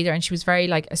with her either, and she was very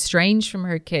like estranged from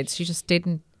her kids. She just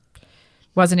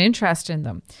wasn't interested in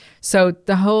them. So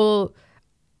the whole,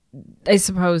 I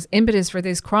suppose, impetus for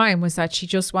this crime was that she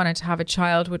just wanted to have a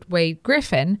child with Wade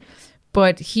Griffin,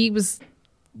 but he was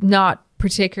not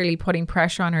particularly putting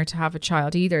pressure on her to have a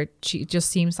child either. She just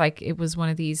seems like it was one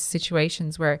of these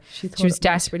situations where she was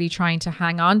desperately trying to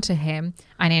hang on to him,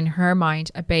 and in her mind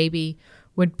a baby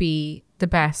would be the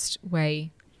best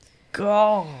way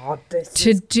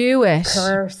to do it.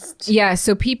 Cursed. Yeah,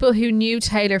 so people who knew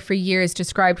Taylor for years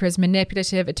described her as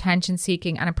manipulative,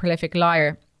 attention-seeking and a prolific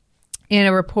liar. In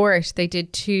a report, they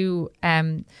did two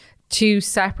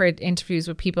separate interviews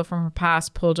with people from her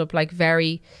past, pulled up like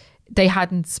they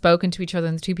hadn't spoken to each other,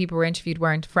 and the 2 people who were interviewed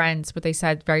weren't friends, but they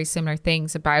said very similar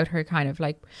things about her, kind of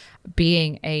like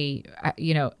being a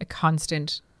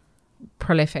constant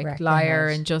prolific liar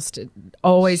and just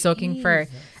always looking for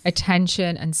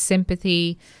attention and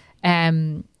sympathy.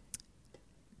 Just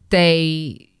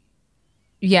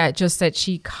that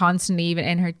she constantly, even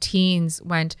in her teens,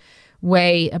 went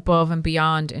way above and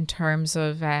beyond in terms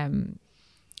of lying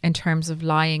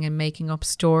and making up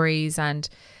stories and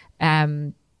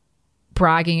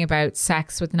bragging about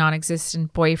sex with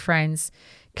non-existent boyfriends,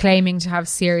 claiming to have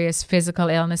serious physical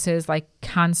illnesses like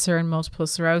cancer and multiple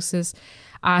sclerosis,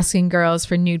 asking girls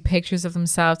for nude pictures of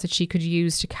themselves that she could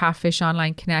use to catfish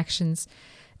online connections.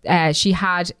 She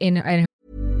had in her...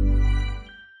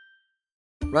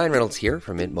 Ryan Reynolds here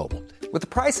from Mint Mobile. With the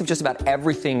price of just about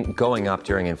everything going up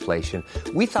during inflation,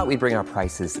 we thought we'd bring our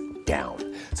prices down.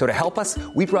 So to help us,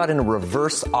 we brought in a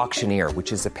reverse auctioneer,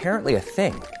 which is apparently a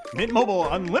thing. Mint Mobile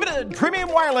Unlimited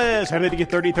Premium Wireless. How to get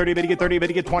 30, 30, bit to get 30, bit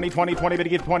to get 20, 20, 20, bit to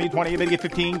get 20, 20, bit to get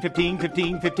 15, 15,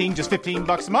 15, 15, just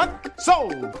 $15 a month?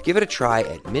 Sold! Give it a try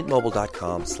at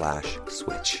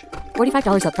mintmobile.com/switch.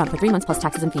 $45 up front for 3 months plus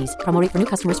taxes and fees. Promo rate for new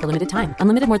customers for limited time.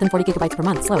 Unlimited more than 40 gigabytes per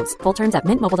month. Slows full terms at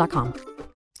mintmobile.com.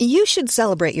 You should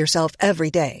celebrate yourself every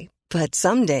day, but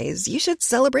some days you should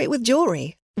celebrate with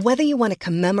jewelry. Whether you want to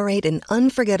commemorate an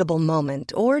unforgettable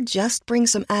moment or just bring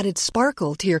some added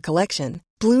sparkle to your collection,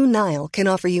 Blue Nile can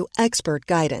offer you expert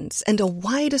guidance and a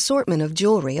wide assortment of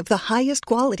jewelry of the highest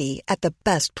quality at the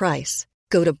best price.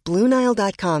 Go to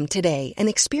BlueNile.com today and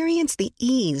experience the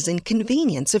ease and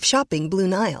convenience of shopping Blue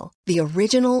Nile, the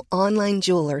original online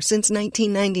jeweler since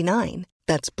 1999.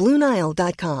 That's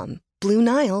BlueNile.com.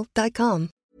 BlueNile.com.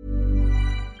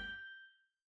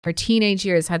 her teenage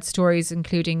years had stories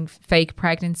including fake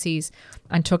pregnancies,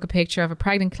 and took a picture of a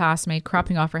pregnant classmate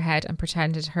cropping off her head and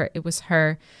pretended it was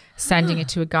her sending it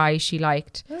to a guy she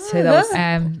liked. So that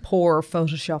was poor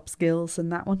Photoshop skills in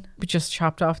that one. Just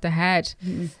chopped off the head.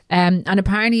 And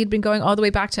apparently he'd been going all the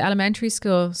way back to elementary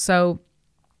school. So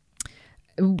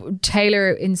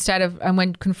Taylor, and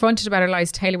when confronted about her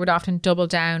lies, Taylor would often double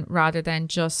down rather than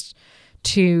just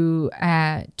to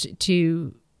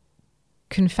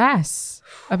confess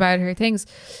about her things.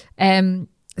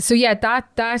 So yeah,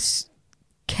 that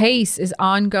case is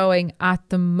ongoing at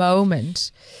the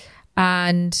moment,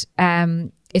 and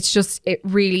it's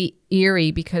really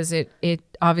eerie because it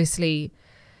obviously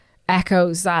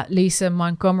echoes that Lisa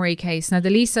Montgomery case. Now the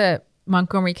Lisa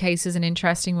Montgomery case is an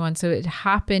interesting one. So it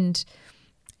happened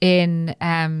in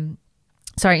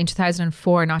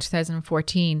 2004, not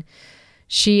 2014.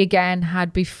 She again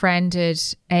had befriended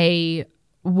a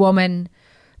woman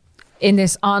in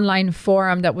this online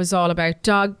forum that was all about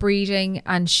dog breeding,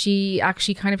 and she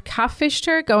actually kind of catfished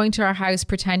her, going to her house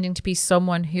pretending to be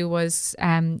someone who was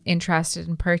interested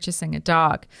in purchasing a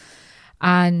dog,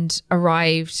 and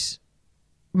arrived,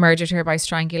 murdered her by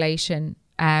strangulation,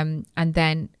 and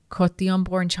then cut the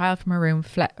unborn child from her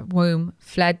womb,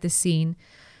 fled the scene.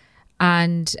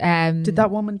 And did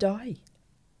that woman die?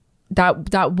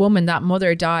 That woman, that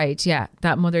mother died. Yeah,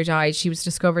 that mother died. She was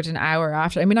discovered an hour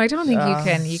after. I mean, I don't think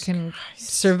you can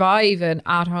survive an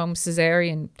at-home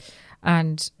cesarean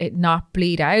and it not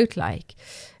bleed out. Like,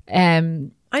 I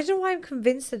don't know why I'm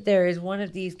convinced that there is one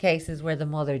of these cases where the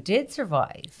mother did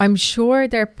survive. I'm sure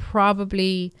they're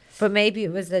probably, but maybe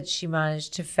it was that she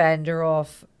managed to fend her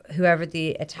off whoever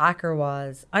the attacker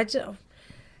was.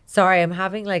 Sorry, I'm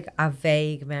having like a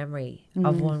vague memory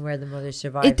of one where the mother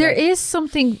survived. There is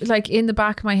something like in the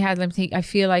back of my head. I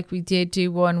feel like we did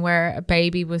do one where a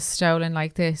baby was stolen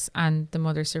like this and the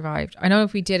mother survived. I don't know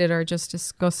if we did it or just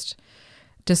discussed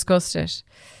it.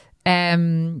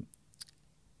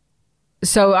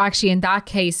 So actually in that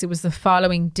case, it was the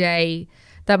following day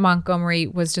that Montgomery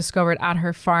was discovered at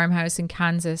her farmhouse in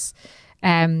Kansas.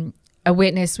 A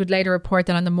witness would later report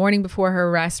that on the morning before her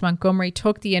arrest, Montgomery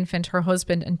took the infant, her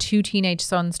husband, and 2 teenage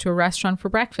sons to a restaurant for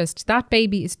breakfast. That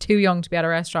baby is too young to be at a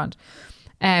restaurant.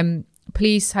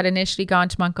 Police had initially gone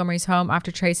to Montgomery's home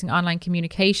after tracing online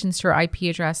communications to her IP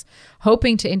address,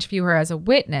 hoping to interview her as a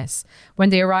witness. When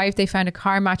they arrived, they found a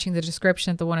car matching the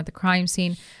description of the one at the crime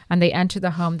scene, and they entered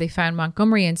the home. They found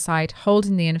Montgomery inside,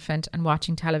 holding the infant and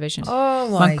watching television.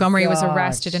 Montgomery was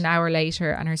arrested an hour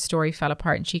later, and her story fell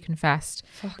apart, and she confessed.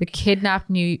 The kidnapped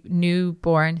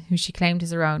newborn, who she claimed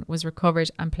as her own, was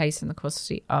recovered and placed in the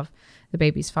custody of the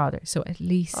baby's father. So at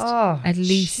least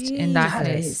in that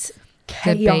case,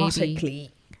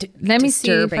 chaotically let me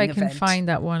see if I can find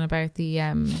that one about the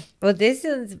well, this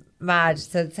one's mad.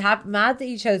 So it's mad that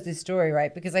you chose this story,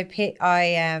 right? Because I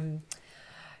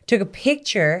took a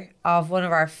picture of one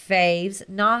of our faves,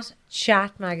 not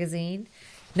Chat Magazine,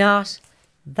 not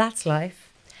That's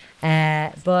Life,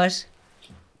 but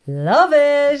Love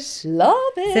It.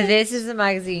 So this is a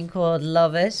magazine called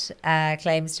Love It,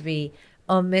 claims to be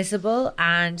unmissable,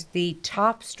 and the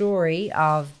top story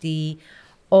of the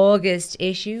August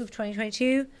issue of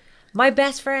 2022, my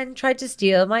best friend tried to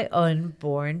steal my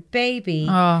unborn baby.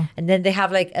 And then they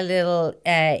have like a little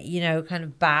kind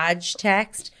of badge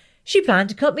text. She planned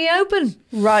to cut me open.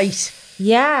 Right.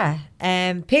 Yeah.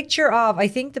 Picture of, I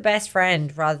think, the best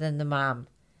friend rather than the mom.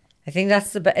 I think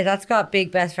that's got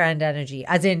big best friend energy,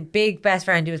 as in big best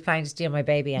friend who was planning to steal my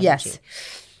baby energy. Yes.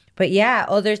 But yeah,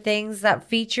 other things that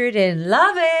featured in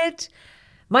Love It.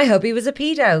 My hubby was a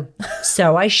pedo,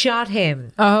 so I shot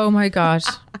him. Oh my God.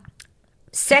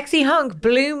 Sexy hunk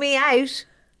blew me out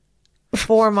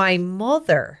for my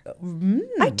mother.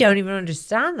 I don't even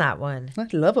understand that one.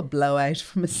 I'd love a blowout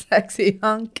from a sexy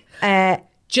hunk.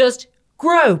 Just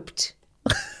groped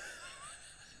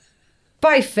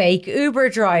by fake Uber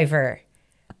driver.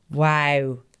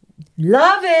 Wow.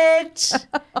 Love it.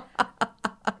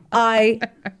 I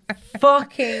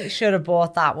fucking should have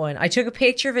bought that one. I took a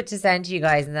picture of it to send to you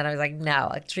guys, and then I was like, no,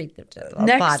 I'll treat them to a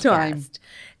podcast.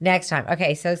 Next time.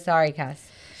 Okay, so sorry, Cass.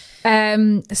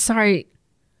 Sorry.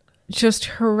 Just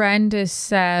horrendous.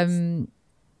 So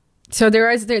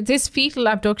this fetal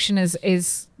abduction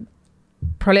is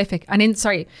prolific. And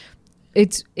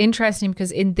it's interesting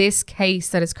because in this case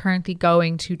that is currently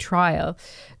going to trial,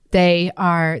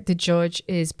 the judge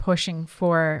is pushing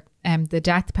for the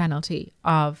death penalty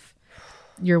of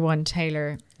your one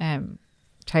Taylor.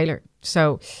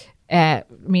 So, I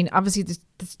mean, obviously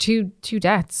there's two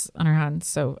deaths on her hands.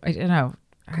 So I don't know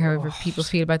however people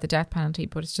feel about the death penalty,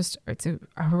 but it's a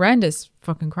horrendous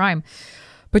fucking crime.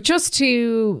 But just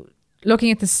to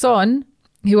looking at The Sun,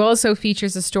 who also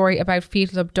features a story about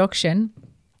fetal abduction.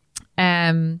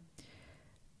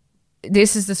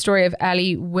 This is the story of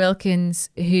Ellie Wilkins,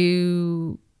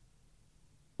 who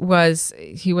was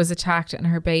attacked, and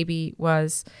her baby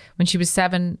was, when she was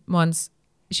 7 months,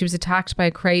 she was attacked by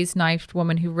a crazed knifed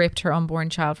woman who ripped her unborn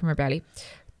child from her belly.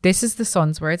 This is The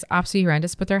Sun's words, absolutely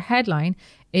horrendous. But their headline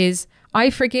is, I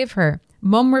forgive her.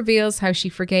 Mum reveals how she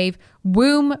forgave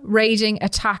womb raiding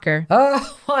attacker.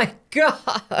 Oh my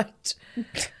God.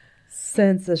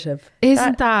 Sensitive.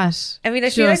 Isn't that? I mean, I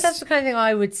feel like that's the kind of thing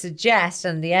I would suggest,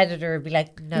 and the editor would be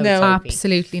like, no,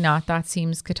 absolutely not. That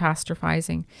seems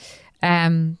catastrophizing.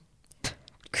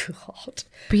 God.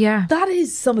 But yeah. That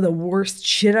is some of the worst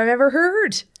shit I've ever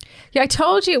heard. Yeah, I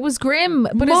told you it was grim,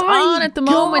 but it's on at the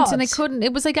moment, and I couldn't.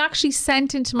 It was like actually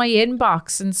sent into my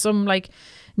inbox in some like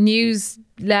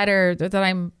newsletter that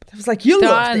I'm. I was like, you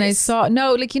love this. And I saw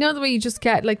the way you just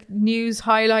get like news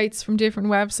highlights from different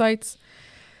websites.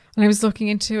 And I was looking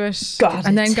into it,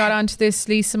 and then got onto this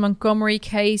Lisa Montgomery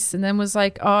case, and then was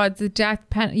like, oh, the death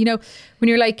penalty. When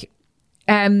you're like,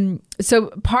 so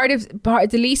part of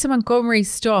the Lisa Montgomery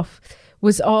stuff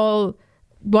was all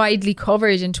widely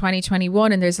covered in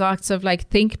 2021, and there's lots of like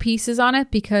think pieces on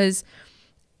it, because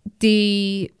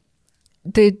the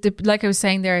like I was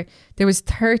saying, there was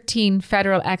 13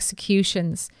 federal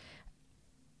executions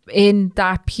in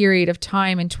that period of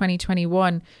time in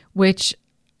 2021, which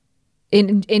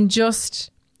in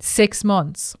just 6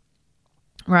 months,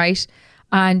 right?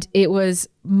 And it was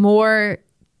more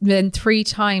than 3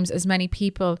 times as many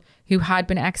people who had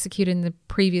been executed in the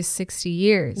previous 60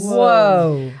 years.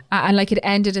 Whoa. And like it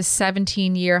ended a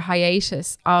 17-year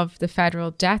hiatus of the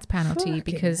federal death penalty. Fucking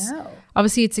because hell.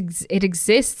 obviously it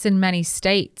exists in many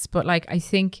states, but like I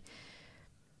think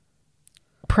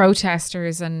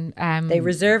protesters and they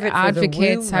reserve it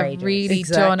advocates for the womb have really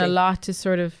done a lot to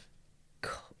sort of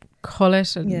cull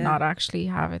it and not actually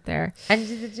have it there. And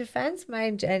did the defense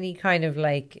mount any kind of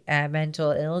like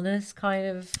mental illness kind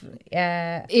of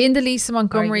in the Lisa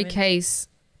Montgomery case,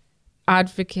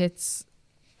 advocates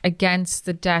against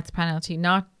the death penalty,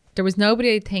 there was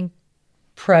nobody I think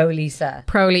pro Lisa,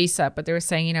 but they were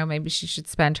saying, maybe she should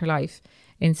spend her life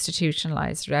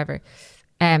institutionalized or whatever.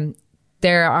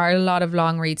 There are a lot of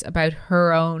long reads about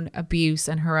her own abuse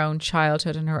and her own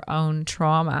childhood and her own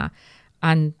trauma,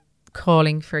 and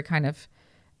calling for kind of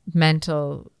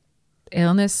mental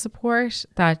illness support,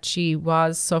 that she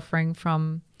was suffering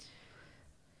from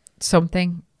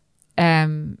something,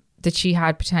 that she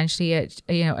had potentially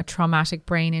a traumatic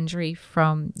brain injury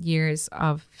from years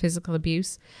of physical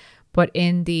abuse. But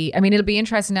it'll be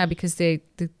interesting now, because the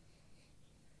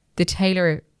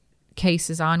Taylor case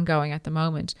is ongoing at the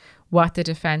moment, what the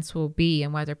defense will be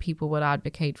and whether people will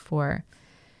advocate for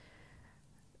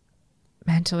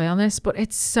mental illness. But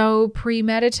it's so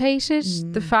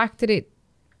premeditated. The fact that it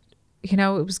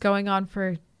was going on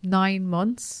for 9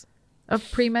 months of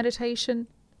premeditation,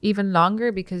 even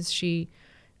longer, because she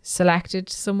selected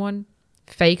someone,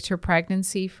 faked her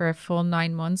pregnancy for a full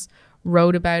 9 months,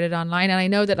 wrote about it online. And I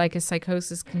know that like a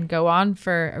psychosis can go on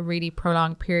for a really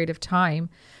prolonged period of time,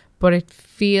 but it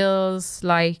feels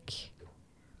like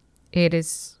it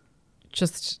is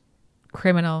just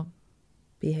criminal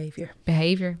behavior.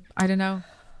 I don't know.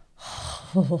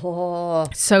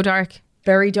 So dark.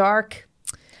 Very dark.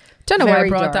 Don't know why I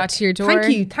brought that to your door.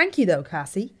 Thank you though,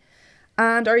 Cassie.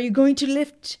 And are you going to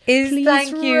lift? Thank you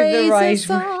the right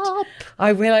word?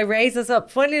 I will. I raise us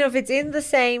up. Funnily enough, it's in the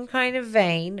same kind of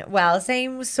vein. Well,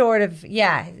 same sort of.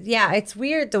 Yeah. It's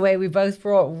weird the way we both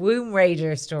brought womb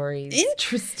raider stories.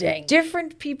 Interesting.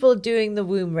 Different people doing the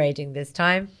womb raiding this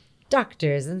time.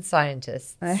 Doctors and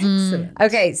scientists. Excellent.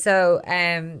 Okay, so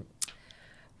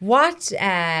what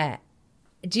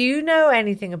do you know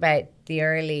anything about the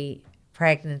early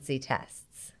pregnancy tests?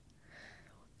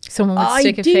 Someone would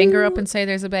stick a finger up and say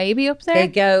there's a baby up there?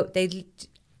 They'd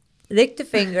lick the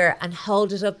finger and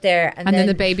hold it up there, and then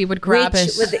the baby would grab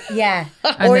it. Or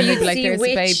you'd like, see there's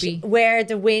a baby. Where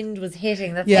the wind was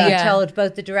hitting. That's how you told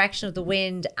both the direction of the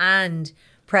wind and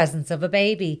presence of a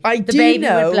baby. The baby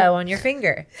would blow on your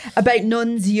finger. About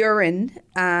nuns' urine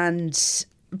and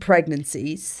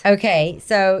pregnancies. Okay,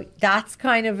 so that's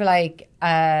kind of like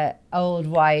old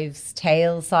wives'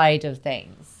 tale side of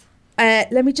things.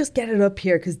 Let me just get it up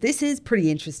here, because this is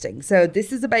pretty interesting. So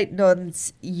this is about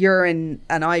nuns' urine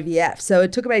and IVF. So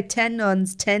it took about 10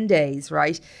 nuns 10 days,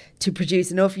 right, to produce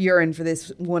enough urine for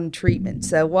this one treatment.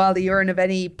 So while the urine of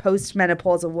any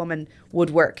postmenopausal woman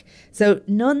would work. So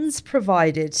nuns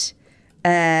provided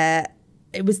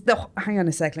hang on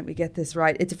a sec, let me get this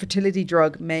right. It's a fertility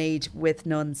drug made with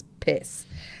nuns' piss.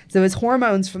 So it's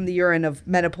hormones from the urine of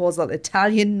menopausal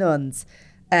Italian nuns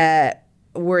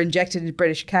were injected into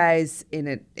British cows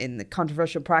in the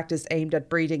controversial practice aimed at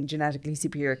breeding genetically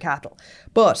superior cattle.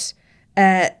 But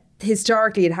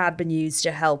historically it had been used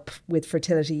to help with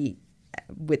fertility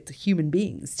with human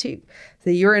beings too.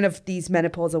 The urine of these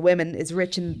menopausal women is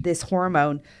rich in this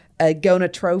hormone,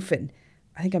 gonadotropin.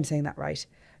 I think I'm saying that right.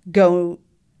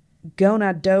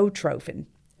 Gonadotropin,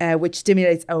 which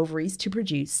stimulates ovaries to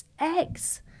produce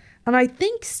eggs. And I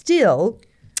think still,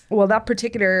 well, that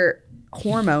particular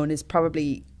hormone is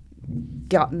probably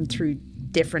gotten through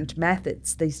different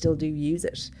methods. They still do use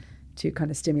it to kind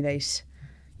of stimulate,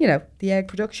 the egg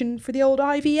production for the old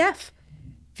IVF.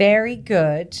 Very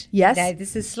good. Yes. Now,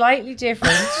 this is slightly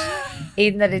different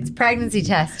in that it's pregnancy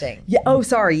testing. Yeah. Oh,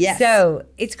 sorry. Yes. So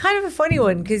it's kind of a funny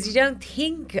one because you don't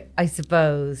think, I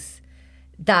suppose,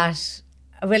 that,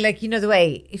 the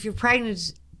way, if you're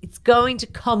pregnant, it's going to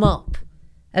come up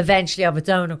eventually of its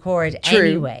own accord. True.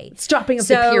 Anyway. Stopping of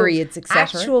the periods,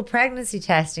 etc. Actual pregnancy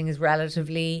testing is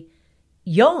relatively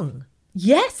young.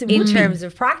 Yes, in terms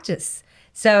of practice.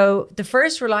 So the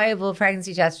first reliable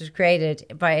pregnancy test was created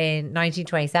in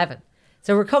 1927.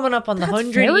 So we're coming up on the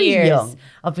 100 years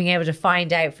of being able to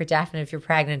find out for definite if you're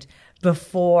pregnant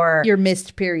before your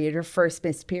missed period or first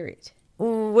missed period.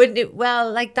 Wouldn't it?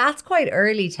 Well, that's quite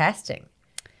early testing.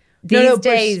 These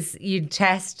days you'd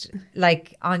test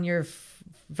on your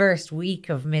first week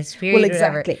of missed period. Well,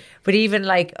 exactly. But even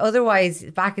otherwise,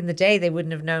 back in the day, they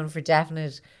wouldn't have known for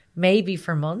definite. Maybe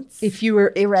for months. If you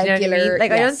were irregular. You know what I mean?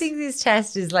 Yes. I don't think this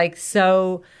test is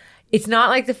so, it's not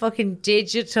like the fucking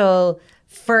digital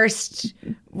first,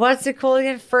 what's it called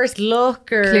again? First look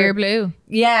or. Clear blue.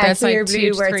 Yeah, that's Clear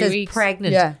blue where it says weeks.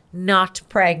 Pregnant, not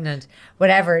pregnant,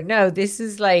 whatever. No, this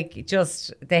is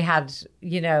just, they had,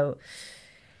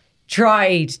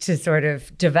 tried to sort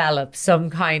of develop some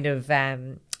kind of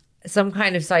satanic.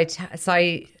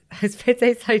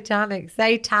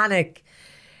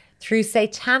 Through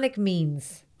satanic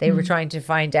means, they were trying to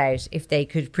find out if they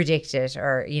could predict it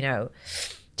or,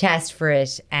 test for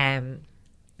it. I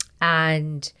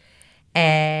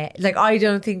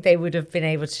don't think they would have been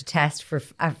able to test for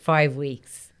 5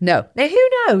 weeks. No. Now, who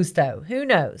knows, though? Who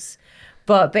knows?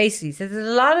 But basically, so there's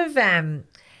a lot of,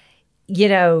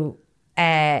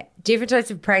 different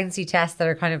types of pregnancy tests that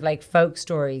are kind of like folk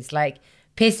stories, like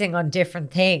pissing on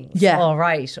different things. Yeah. All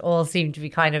right. All seem to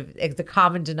be kind of the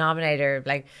common denominator of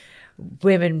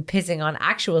women pissing on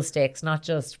actual sticks, not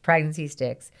just pregnancy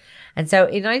sticks. And so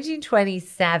in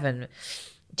 1927,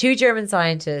 two German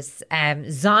scientists,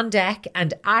 Zondek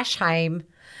and Aschheim,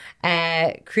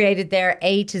 created their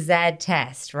A to Z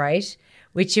test, right?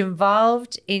 Which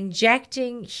involved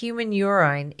injecting human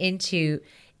urine into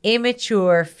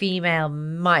immature female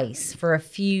mice for a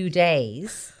few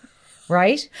days.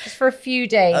 Right? Just for a few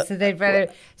days. So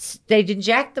they'd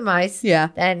inject the mice. Yeah.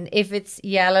 Then if it's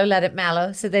yellow, let it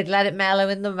mellow. So they'd let it mellow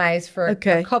in the mouse for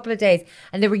a couple of days.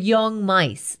 And they were young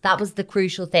mice. That was the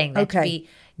crucial thing. They had to be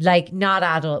not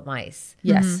adult mice.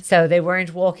 Yes. Mm-hmm. So they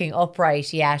weren't walking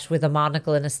upright yet with a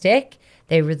monocle and a stick.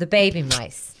 They were the baby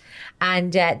mice.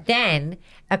 And then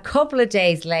a couple of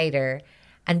days later,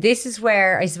 and this is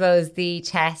where I suppose the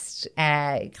test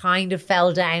kind of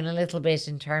fell down a little bit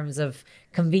in terms of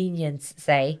convenience,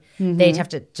 say. Mm-hmm. They'd have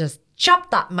to just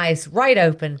chop that mouse right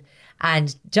open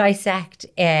and dissect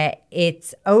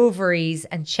its ovaries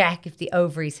and check if the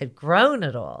ovaries had grown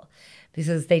at all.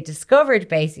 Because they discovered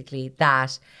basically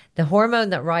that the hormone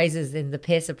that rises in the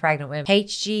piss of pregnant women,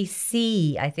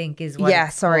 HGC, I think is what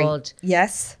it's called.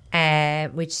 Yes.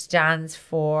 Which stands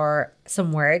for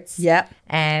some words. Yeah.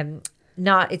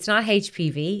 It's not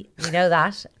HPV, you know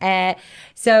that.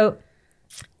 So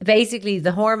basically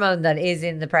the hormone that is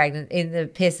in the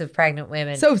piss of pregnant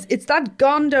women. So it's that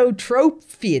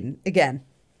gonadotropin again.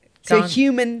 So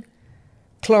human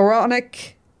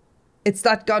chloronic. It's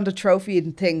that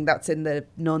gonadotropin thing that's in the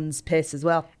nun's piss as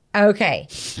well. Okay.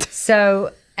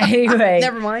 So anyway.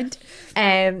 Never mind.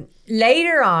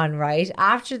 Later on, right,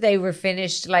 after they were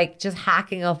finished just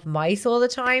hacking up mice all the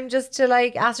time just to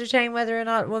ascertain whether or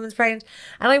not a woman's pregnant.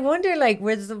 And I wonder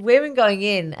were the women going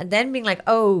in and then being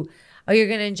oh, you're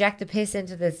going to inject the piss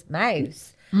into this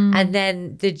mouse. Mm. And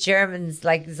then the Germans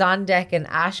Zondek and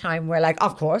Aschheim were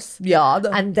of course. Yeah.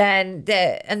 And then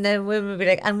women would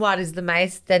be and what is the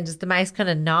mouse? Then does the mouse kind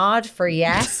of nod for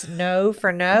yes, no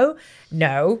for no?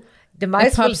 No. The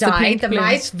mouse will die. The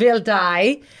mouse will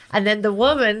die. And then the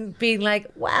woman being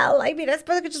well, I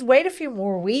suppose I could just wait a few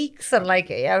more weeks and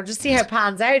just see how it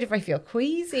pans out. If I feel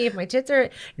queasy, if my tits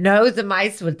are... No, the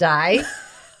mice will die.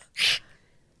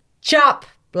 chop,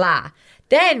 blah.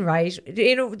 Then, right,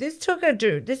 this took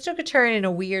a turn in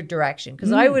a weird direction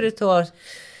because I would have thought,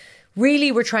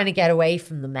 really, we're trying to get away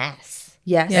from the mess.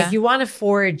 Yes. Like you want to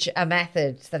forge a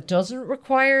method that doesn't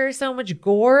require so much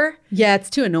gore. Yeah, it's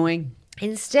too annoying.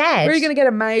 Instead, where are you going to get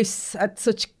a mouse at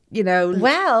such,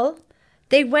 Well,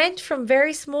 they went from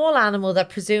very small animal that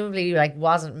presumably like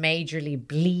wasn't majorly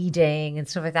bleeding and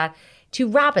stuff like that to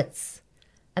rabbits.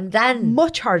 And then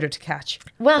much harder to catch.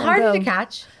 Well, harder to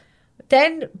catch.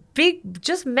 Then big,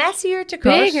 just messier to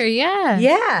cook. Bigger, yeah.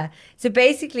 Yeah. So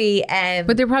basically...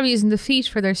 but they're probably using the feet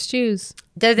for their stews.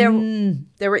 They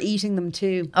were eating them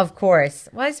too. Of course.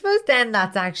 Well, I suppose then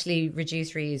that's actually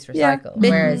reduce, reuse, recycle. Yeah.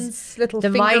 Whereas the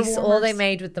mice, all they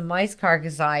made with the mice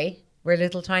carcassi were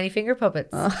little tiny finger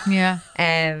puppets. Yeah.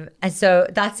 And so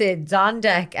that's it.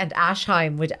 Zondek and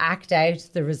Aschheim would act out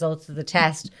the results of the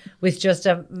test with just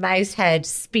a mouse head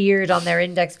speared on their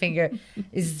index finger.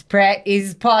 Is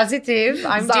positive.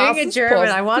 I'm doing a German.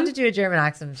 Positive. I want to do a German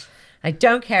accent. I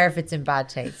don't care if it's in bad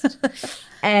taste.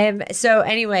 So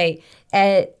anyway,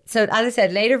 so as I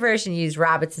said, later version used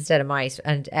rabbits instead of mice.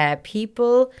 And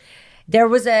there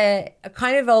was a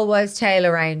kind of old wives' tale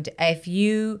around if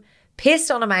you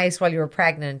pissed on a mouse while you were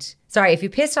pregnant. Sorry, if you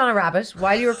pissed on a rabbit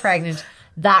while you were pregnant,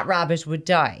 that rabbit would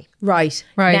die. Right.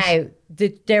 Now,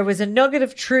 there was a nugget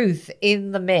of truth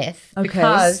in the myth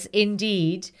because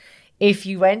indeed, if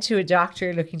you went to a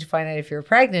doctor looking to find out if you were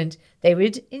pregnant, they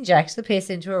would inject the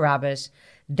piss into a rabbit,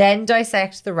 then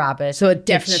dissect the rabbit. So it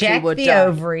definitely check would the die.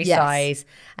 ovary size.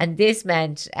 And this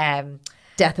meant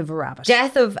death of a rabbit.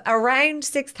 Death of around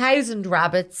 6,000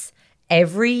 rabbits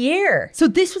every year. So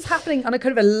this was happening on a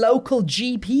kind of a local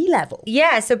GP level.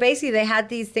 Yeah, so basically they had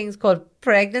these things called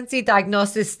pregnancy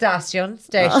diagnosis station.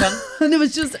 And it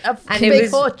was just a big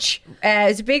hutch. It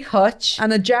was a big hutch.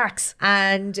 And a jacks.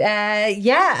 And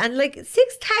and like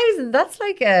 6,000, that's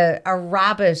like a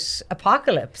rabbit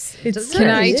apocalypse. Can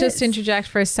I just interject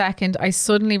for a second? I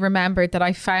suddenly remembered that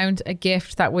I found a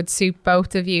gift that would suit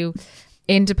both of you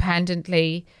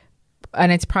independently. And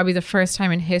it's probably the first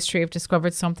time in history I've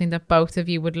discovered something that both of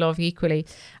you would love equally.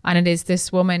 And it is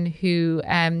this woman who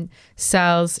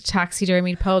sells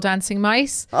taxidermied pole dancing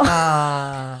mice.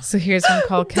 So here's one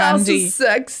called Candy. That's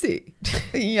sexy.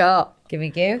 Yeah. Give me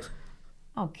a give.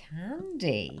 Oh,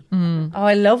 Candy. Oh,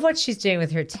 I love what she's doing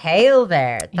with her tail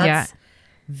there. That's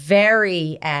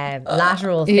very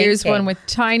lateral thinking. Here's one with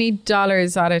tiny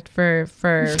dollars on it for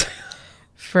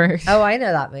Oh, I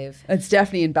know that move. It's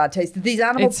definitely in bad taste. Did these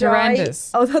animals die?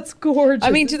 Horrendous. Oh, that's gorgeous. I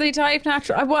mean, do they die of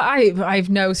natural? Well, I've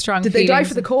no strong feelings. Did they die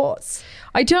for the cause?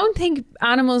 I don't think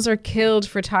animals are killed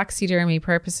for taxidermy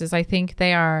purposes. I think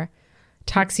they are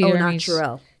taxidermy.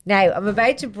 Natural. Now, I'm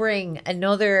about to bring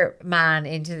another man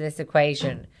into this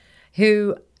equation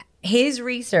who his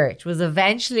research was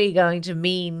eventually going to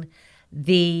mean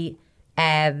the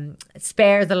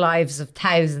spare the lives of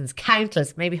thousands,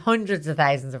 countless, maybe hundreds of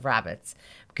thousands of rabbits,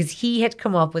 because he had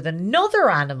come up with another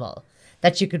animal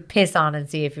that you could piss on and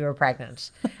see if you were pregnant.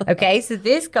 Okay, so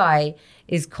this guy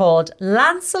is called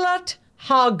Lancelot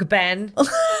Hogben,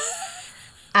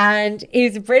 and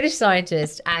he's a British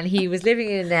scientist, and he was living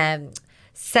in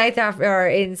South Africa or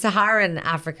in Saharan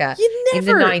Africa in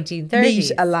the 1930s.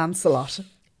 Meet a Lancelot.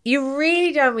 You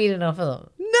really don't meet enough of them.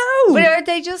 No. But are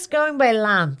they just going by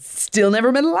Lance? Still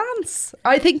never met a Lance.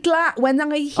 I think when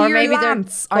I hear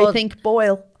Lance, I think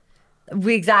Boyle.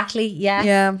 Exactly, yes.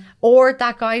 Yeah. Or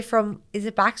that guy from, is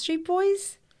it Backstreet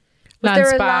Boys?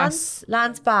 Lance Bass.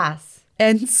 Lance Bass.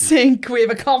 NSYNC. We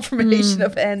have a confirmation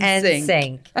of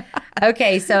NSYNC.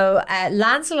 Okay, so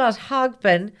Lancelot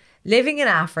Hogben, living in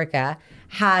Africa,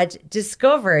 had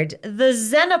discovered the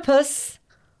Xenopus,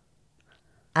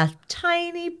 a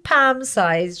tiny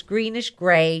palm-sized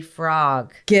greenish-grey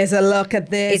frog. Get a look at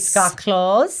this. It's got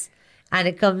claws, and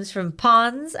it comes from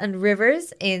ponds and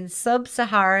rivers in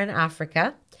sub-Saharan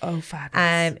Africa. Oh,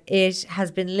 fabulous.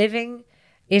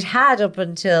 It had up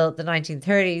until the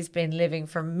 1930s been living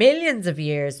for millions of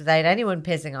years without anyone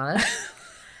pissing on it.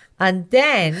 And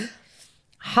then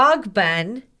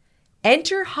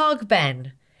enter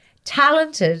Hogben,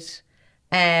 talented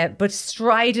but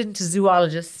strident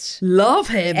zoologist. Love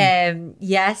him.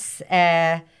 Yes.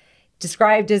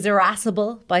 Described as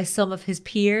irascible by some of his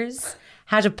peers.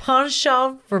 Had a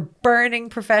penchant for burning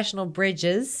professional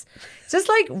bridges. Just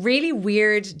like really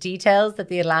weird details that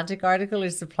the Atlantic article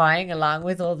is supplying along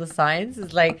with all the science.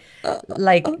 Is like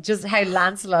just how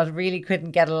Lancelot really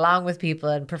couldn't get along with people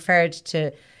and preferred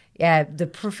the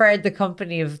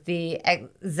company of the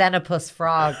Xenopus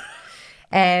frog.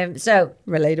 So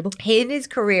relatable. In his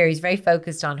career, he's very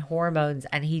focused on hormones,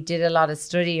 and he did a lot of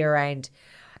study around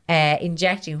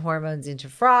injecting hormones into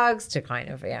frogs to kind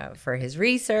of, for his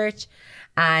research.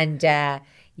 And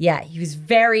he was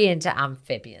very into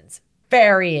amphibians.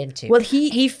 Very into. Well,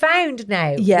 he found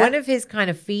now one of his kind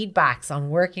of feedbacks on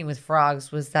working with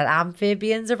frogs was that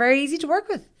amphibians are very easy to work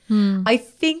with. I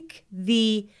think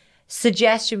the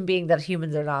suggestion being that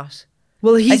humans are not.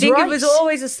 Well, I think it was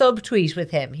always a subtweet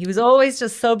with him. He was always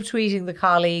just subtweeting the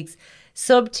colleagues,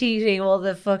 subtweeting all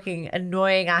the fucking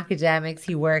annoying academics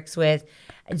he works with.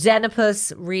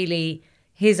 Xenopus, really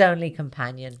his only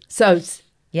companion. So,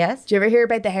 yes? Do you ever hear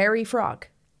about the hairy frog?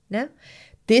 No.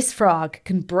 This frog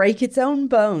can break its own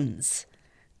bones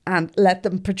and let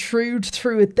them protrude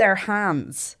through their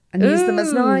hands and use them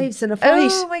as knives in a fight.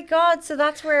 Oh my God. So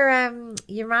that's where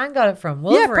your man got it from.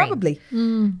 Wolverine. Yeah, probably.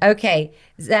 Okay.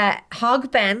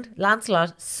 Hog Ben,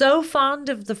 Lancelot, so fond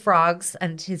of the frogs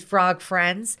and his frog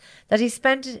friends that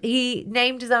he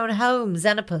named his own home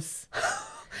Xenopus.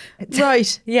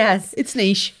 Right. Yes. It's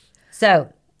niche.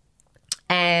 So,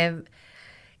 in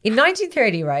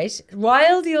 1930, right,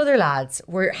 while the other lads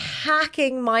were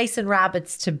hacking mice and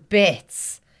rabbits to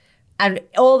bits, and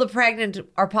all the pregnant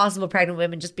or possible pregnant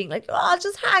women just being like, "Oh,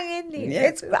 just hang in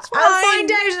there. I'll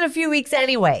find out in a few weeks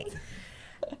anyway."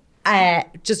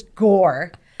 Just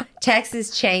gore.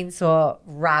 Texas Chainsaw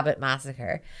Rabbit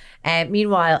Massacre.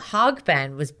 Meanwhile, Hog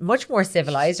Ben was much more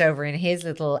civilized over in his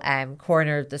little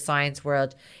corner of the science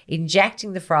world,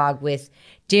 injecting the frog with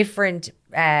different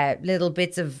little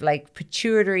bits of like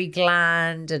pituitary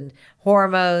gland and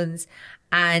hormones.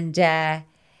 And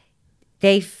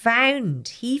he found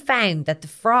that the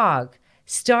frog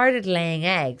started laying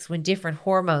eggs when different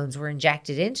hormones were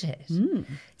injected into it.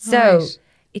 So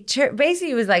it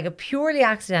basically was like a purely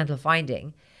accidental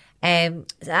finding.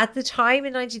 At the time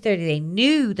in 1930, they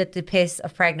knew that the piss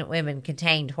of pregnant women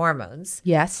contained hormones.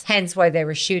 Yes. Hence why they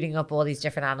were shooting up all these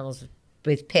different animals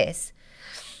with piss.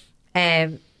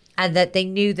 And that they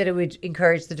knew that it would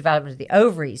encourage the development of the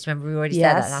ovaries. Remember, we already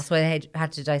said that. That's why they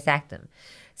had to dissect them.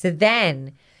 So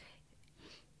then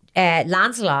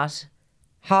Lancelot,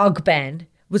 Hog Ben,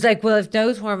 was like, well, if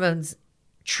those hormones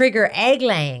trigger egg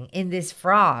laying in this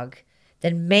frog,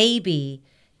 then maybe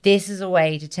this is a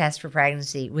way to test for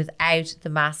pregnancy without the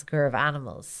massacre of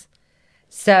animals.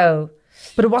 So,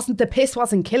 but the piss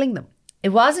wasn't killing them. It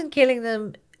wasn't killing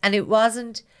them, and it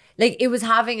wasn't like it was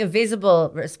having a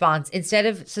visible response instead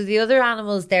of. So the other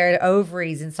animals, their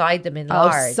ovaries inside them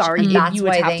enlarged. Oh, sorry, that's you would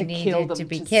why have they to needed kill them to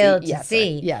be killed to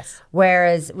see. Yes.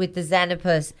 Whereas with the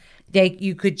Xenopus,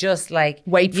 you could just like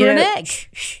wait for an egg,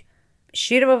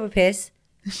 shoot him up with piss.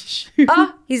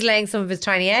 He's laying some of his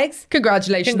tiny eggs.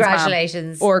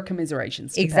 Congratulations, or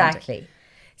commiserations. Exactly.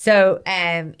 So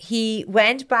he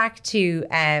went back to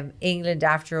England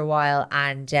after a while,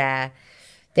 and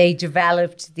they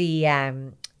developed the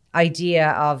idea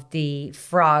of the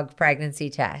frog pregnancy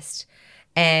test.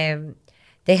 They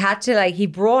had to he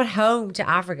brought home to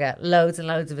Africa loads and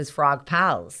loads of his frog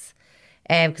pals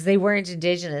because they weren't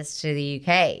indigenous to the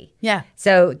UK. Yeah.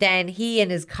 So then he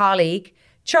and his colleague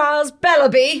Charles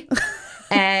Bellaby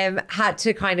had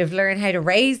to kind of learn how to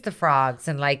raise the frogs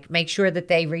and make sure that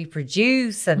they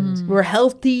reproduce and we're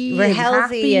healthy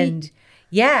and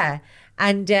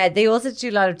and they also do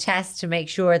a lot of tests to make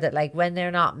sure that when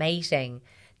they're not mating,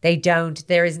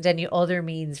 there isn't any other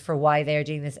means for why they're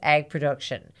doing this egg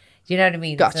production. Do you know what I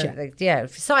mean? Gotcha.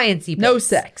 So, sciencey bits. No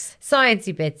sex.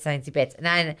 Sciencey bits. And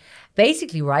then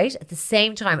basically, right, at the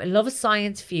same time, I love a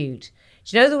science feud.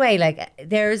 Do you know the way,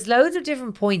 there's loads of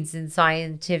different points in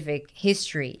scientific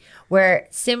history where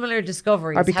similar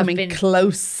discoveries are becoming have been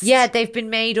close. Yeah, they've been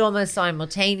made almost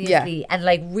simultaneously and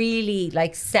really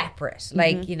separate.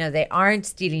 They aren't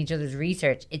stealing each other's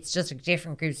research. It's just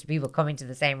different groups of people coming to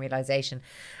the same realization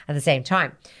at the same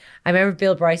time. I remember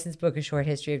Bill Bryson's book, A Short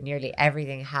History of Nearly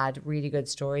Everything, had really good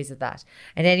stories of that.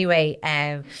 And anyway,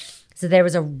 so there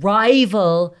was a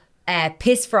rival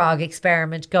piss frog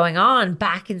experiment going on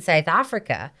back in South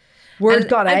Africa. Word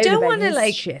got out. I don't want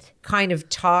to shit. kind of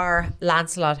tar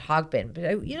Lancelot Hog Ben,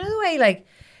 but you know the way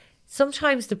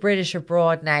sometimes the British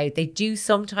abroad now, they do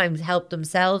sometimes help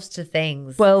themselves to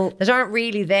things that aren't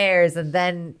really theirs, and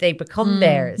then they become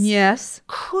theirs. Yes.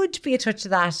 Could be a touch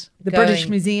of that. The British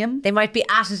Museum. They might be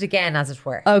at it again, as it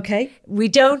were. Okay. We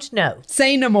don't know.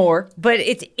 Say no more. But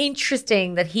it's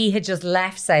interesting that he had just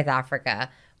left South Africa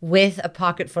with a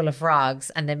pocket full of frogs,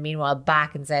 and then meanwhile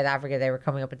back in South Africa they were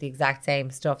coming up with the exact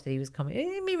same stuff that he was coming.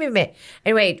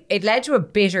 Anyway, it led to a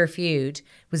bitter feud. It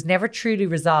was never truly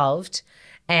resolved.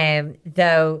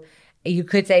 Though you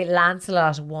could say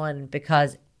Lancelot won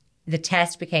because the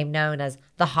test became known as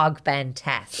the Hog Ben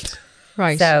test.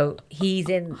 Right. So he's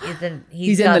in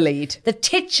the lead. The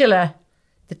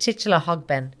the titular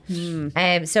Hogben.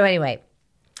 So anyway,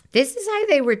 this is how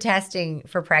they were testing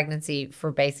for pregnancy for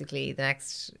basically the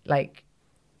next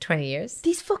 20 years.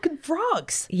 These fucking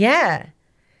frogs. Yeah.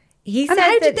 He and said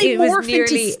how that did they it was morph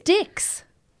into nearly sticks?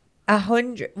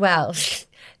 100. Well,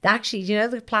 actually, do you know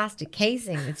the plastic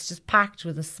casing? It's just packed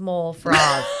with a small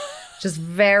frog.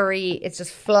 It's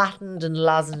just flattened and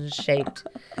lozenge shaped.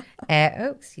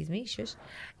 Excuse me, shush.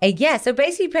 Yeah, so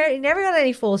basically, apparently never got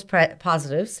any false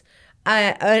positives.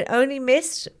 Only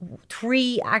missed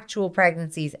 3 actual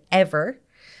pregnancies ever.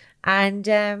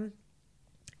 And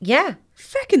yeah.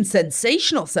 Fucking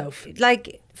sensational, Soph.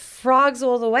 Frogs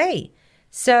all the way.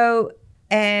 So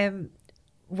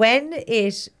when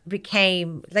it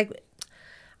became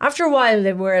after a while,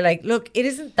 they were look, it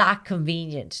isn't that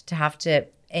convenient to have to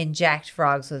inject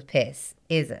frogs with piss,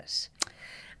 is it?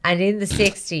 And in the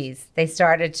 60s, they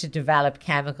started to develop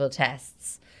chemical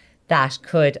tests that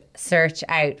could search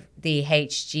out the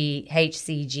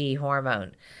HCG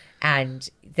hormone. And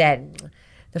then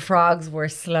the frogs were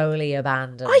slowly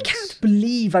abandoned. I can't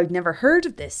believe I'd never heard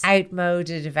of this.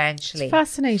 Outmoded eventually. It's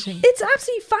fascinating. It's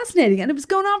absolutely fascinating. And it was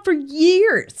going on for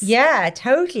years. Yeah,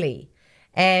 totally.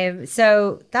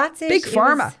 So that's it. Big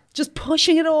Pharma. Just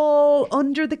pushing it all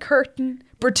under the curtain,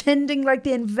 pretending like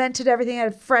they invented everything out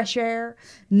of fresh air.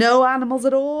 No animals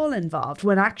at all involved,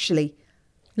 when actually...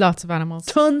 Lots of animals.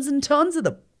 Tons and tons of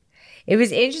them. It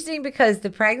was interesting because the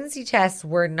pregnancy tests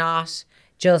were not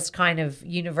just kind of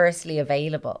universally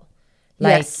available.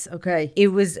 Yes, okay. It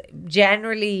was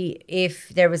generally if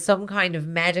there was some kind of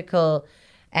medical,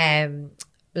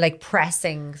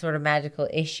 pressing sort of medical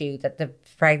issue that the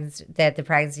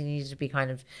pregnancy needed to be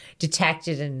kind of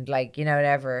detected and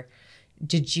whatever,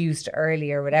 deduced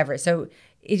early or whatever. So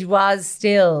it was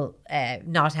still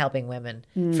not helping women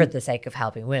for the sake of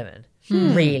helping women,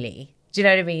 really. Do you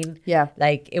know what I mean? Yeah.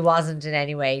 It wasn't in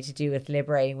any way to do with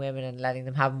liberating women and letting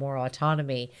them have more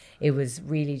autonomy. It was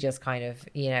really just kind of,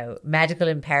 medical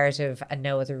imperative and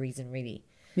no other reason really.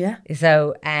 Yeah.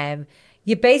 So,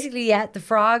 basically, the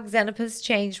frog Xenopus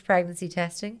changed pregnancy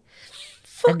testing.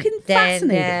 Fucking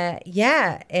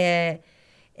fascinating.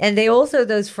 And they also,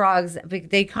 those frogs,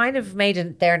 they kind of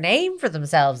made their name for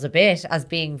themselves a bit as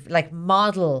being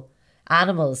model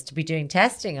animals to be doing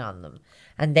testing on them.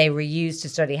 And they were used to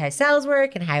study how cells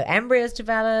work and how embryos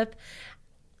develop.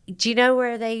 Do you know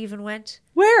where they even went?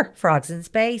 Where? Frogs in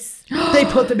space. They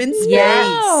put them in space. Yes.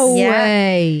 No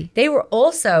way. They were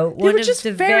also one of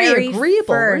the very agreeable,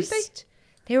 first. Weren't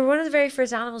they were one of the very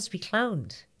first animals to be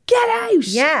cloned. Get out.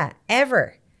 Yeah,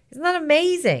 ever. Isn't that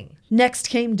amazing? Next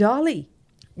came Dolly.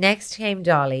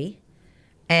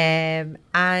 And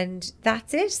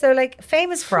that's it. So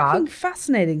famous frog. Fucking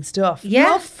fascinating stuff.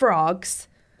 Yeah. Love frogs.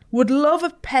 Would love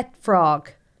a pet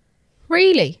frog.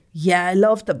 Really? Yeah, I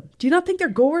love them. Do you not think they're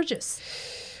gorgeous?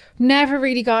 Never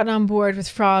really gotten on board with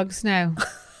frogs now.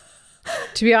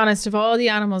 To be honest, of all the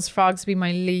animals, frogs would be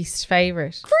my least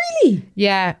favourite. Really?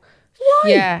 Yeah. Why?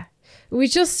 Yeah. We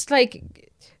just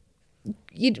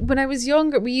when I was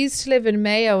younger, we used to live in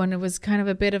Mayo and it was kind of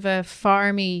a bit of a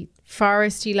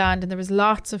foresty land and there was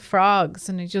lots of frogs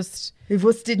and it just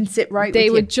didn't sit right they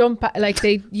with would jump out,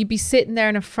 you'd be sitting there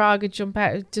and a frog would jump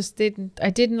out. I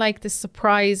didn't like the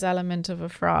surprise element of a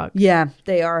frog. Yeah,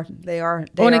 they are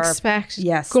unexpected.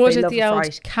 Yes, good at the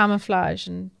old camouflage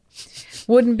and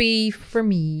wouldn't be for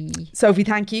me. Sophie,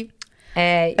 thank you.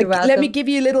 You're welcome. Let me give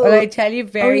you a little... Well, I tell you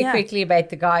very quickly about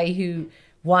the guy who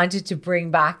wanted to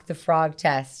bring back the frog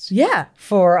test. Yeah.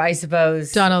 For, I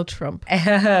suppose... Donald Trump.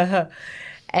 So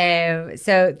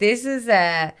this is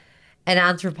an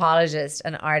anthropologist,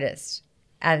 an artist.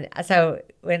 And so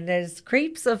when there's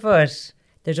creeps afoot,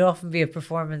 there'd often be a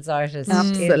performance artist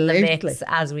in the mix,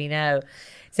 as we know.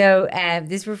 So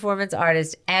this performance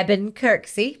artist, Eben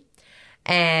Kirksey,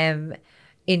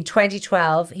 in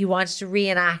 2012, he wanted to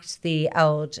reenact the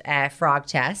old frog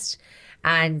test.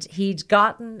 And he'd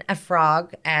gotten a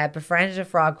frog, befriended a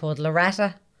frog called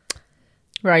Loretta.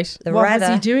 Right. What was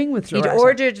he doing with Loretta? He'd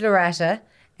ordered Loretta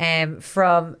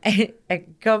from a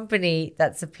company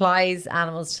that supplies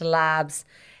animals to labs.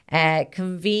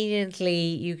 Conveniently,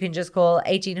 you can just call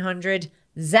 1800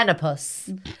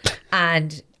 Xenopus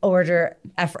and order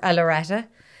a Loretta.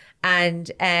 And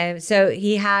so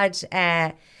he had...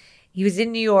 he was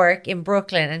in New York, in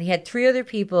Brooklyn, and he had 3 other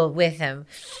people with him,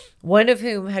 one of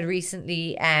whom had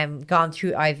recently gone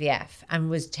through IVF and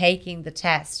was taking the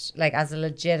test as a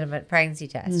legitimate pregnancy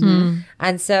test. Mm-hmm.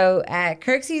 And so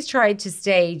Kirksey's tried to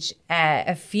stage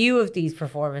a few of these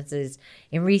performances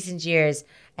in recent years,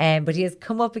 but he has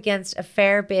come up against a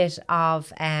fair bit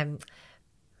of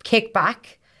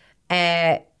kickback.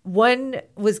 One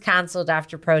was cancelled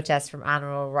after protests from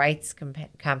animal rights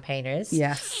campaigners.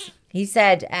 Yes. He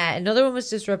said another one was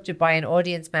disrupted by an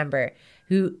audience member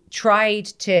who tried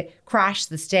to crash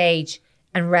the stage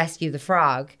and rescue the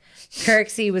frog.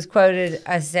 Kirksey was quoted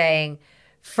as saying,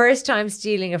 "First time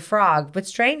stealing a frog, but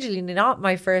strangely not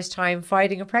my first time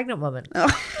fighting a pregnant woman."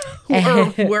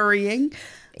 Worrying.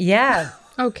 Yeah.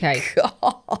 Okay.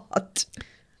 God.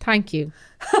 Thank you.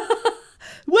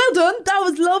 Well done. That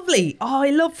was lovely. Oh, I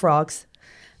love frogs.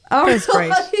 That was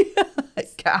great.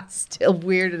 Cass still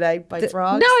weirded out by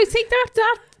frogs. No, I think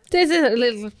that there's a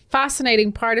little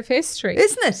fascinating part of history.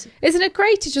 Isn't it? Isn't it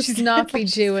great to just not be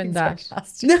doing that?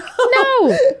 No. No.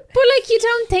 But like, you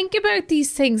don't think about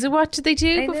these things. What did they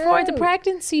do before the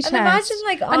pregnancy test? And imagine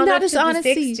like on up to the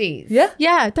 60s. Yeah.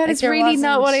 Yeah, that Like is there really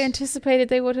not wasn't- what I anticipated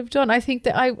they would have done. I think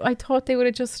that I thought they would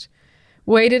have just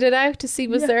waited it out to see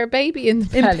was there a baby in the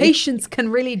belly. Impatience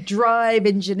can really drive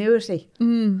ingenuity.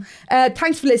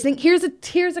 Thanks for listening. Here's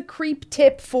a creep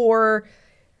tip for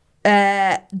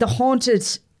the haunted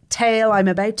tale I'm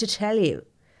about to tell you.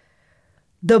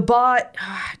 The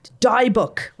die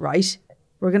book, right?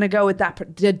 We're gonna go with that.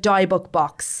 The die book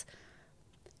box.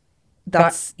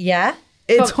 That's yeah.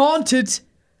 It's haunted.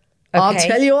 I'll Okay.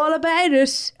 tell you all about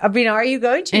it. I mean, are you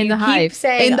going to? In the You keep hive.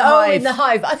 saying, In the oh, hive. in the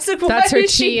hive. I said, That's why her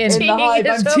is she cheating. In the teeing hive. it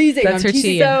I'm up? teasing. That's her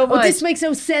cheating. So But much. this makes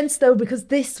no sense though, because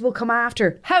this will come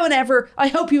after. However, I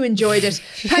hope you enjoyed it.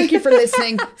 Thank you for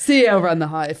listening. See you over on the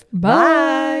hive.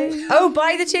 Bye. Oh,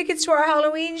 buy the tickets to our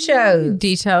Halloween show.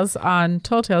 Details on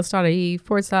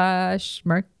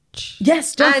talltales.ie/merch.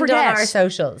 Yes, don't And forget. on our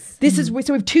socials. This is so we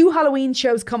have 2 Halloween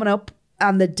shows coming up,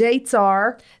 and the dates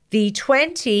are The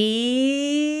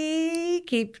 20...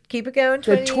 Keep it going.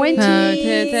 the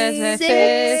 26th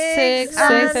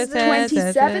and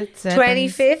 27th.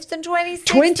 25th and 26th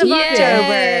 20th. of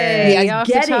October. Yeah, off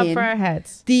get the top in. of our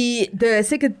heads. The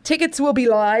tickets will be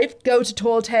live. Go to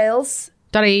Tall Tales,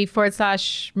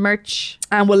 .ie/merch.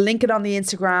 and we'll link it on the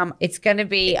Instagram. It's going to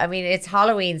be, I mean, it's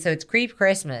Halloween, so it's Creep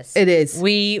Christmas. It is.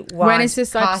 We want When is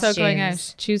this episode going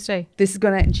costumes. out? Tuesday. This is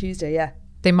going out on Tuesday, yeah.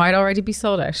 They might already be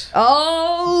sold out.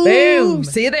 Oh, Boom.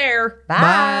 See you there.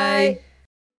 Bye.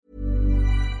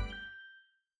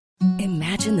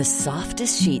 Imagine the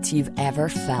softest sheets you've ever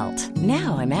felt.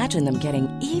 Now imagine them getting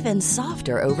even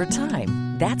softer over time.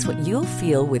 That's what you'll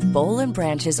feel with Boll &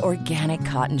 Branch's organic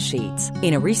cotton sheets.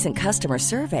 In a recent customer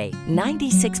survey,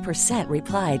 96%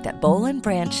 replied that Boll &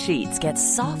 Branch sheets get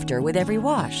softer with every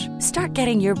wash. Start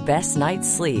getting your best night's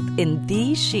sleep in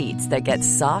these sheets that get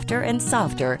softer and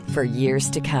softer for years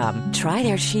to come. Try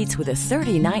their sheets with a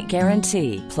 30-night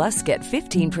guarantee. Plus, get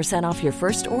 15% off your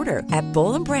first order at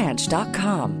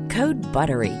bollandbranch.com. Code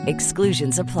BUTTERY.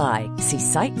 Exclusions apply. See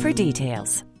site for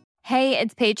details. Hey,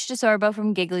 it's Paige DeSorbo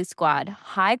from Giggly Squad.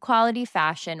 High quality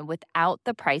fashion without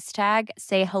the price tag.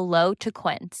 Say hello to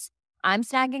Quince. I'm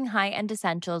snagging high-end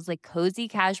essentials like cozy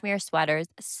cashmere sweaters,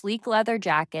 sleek leather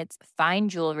jackets, fine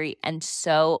jewelry, and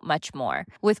so much more.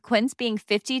 With Quince being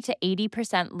 50 to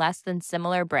 80% less than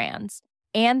similar brands.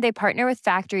 And they partner with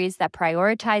factories that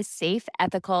prioritize safe,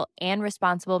 ethical, and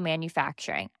responsible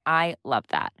manufacturing. I love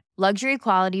that. Luxury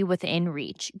quality within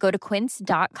reach. Go to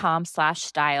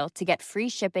quince.com/style to get free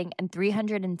shipping and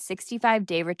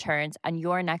 365-day returns on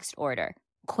your next order.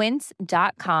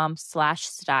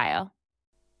 Quince.com/style.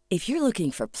 If you're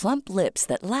looking for plump lips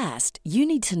that last, you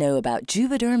need to know about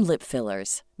Juvederm lip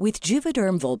fillers. With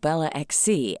Juvederm Volbella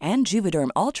XC and Juvederm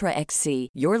Ultra XC,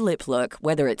 your lip look,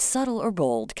 whether it's subtle or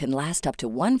bold, can last up to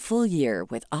 1 full year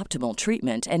with optimal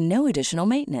treatment and no additional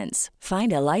maintenance.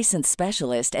 Find a licensed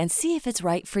specialist and see if it's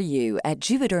right for you at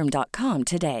Juvederm.com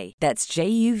today. That's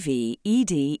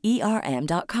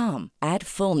JUVEDERM.com. Add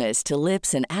fullness to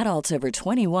lips in adults over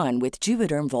 21 with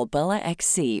Juvederm Volbella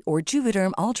XC or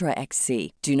Juvederm Ultra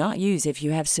XC. Do not use if you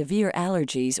have severe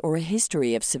allergies or a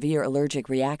history of severe allergic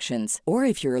reactions, or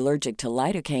if you're allergic to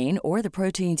lidocaine or the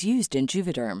proteins used in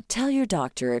Juvederm. Tell your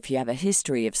doctor if you have a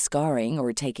history of scarring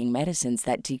or taking medicines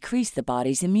that decrease the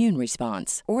body's immune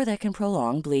response or that can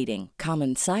prolong bleeding.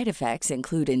 Common side effects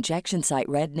include injection site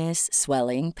redness,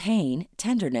 swelling, pain,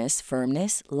 tenderness,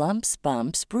 firmness, lumps,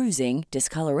 bumps, bruising,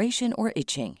 discoloration, or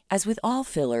itching. As with all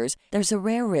fillers, there's a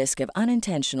rare risk of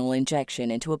unintentional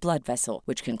injection into a blood vessel,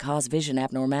 which can cause vision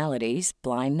abnormalities,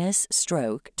 blindness,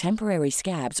 stroke, temporary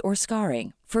scabs, or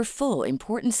scarring. For full,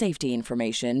 important safety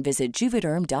information, visit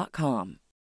Juvederm.com.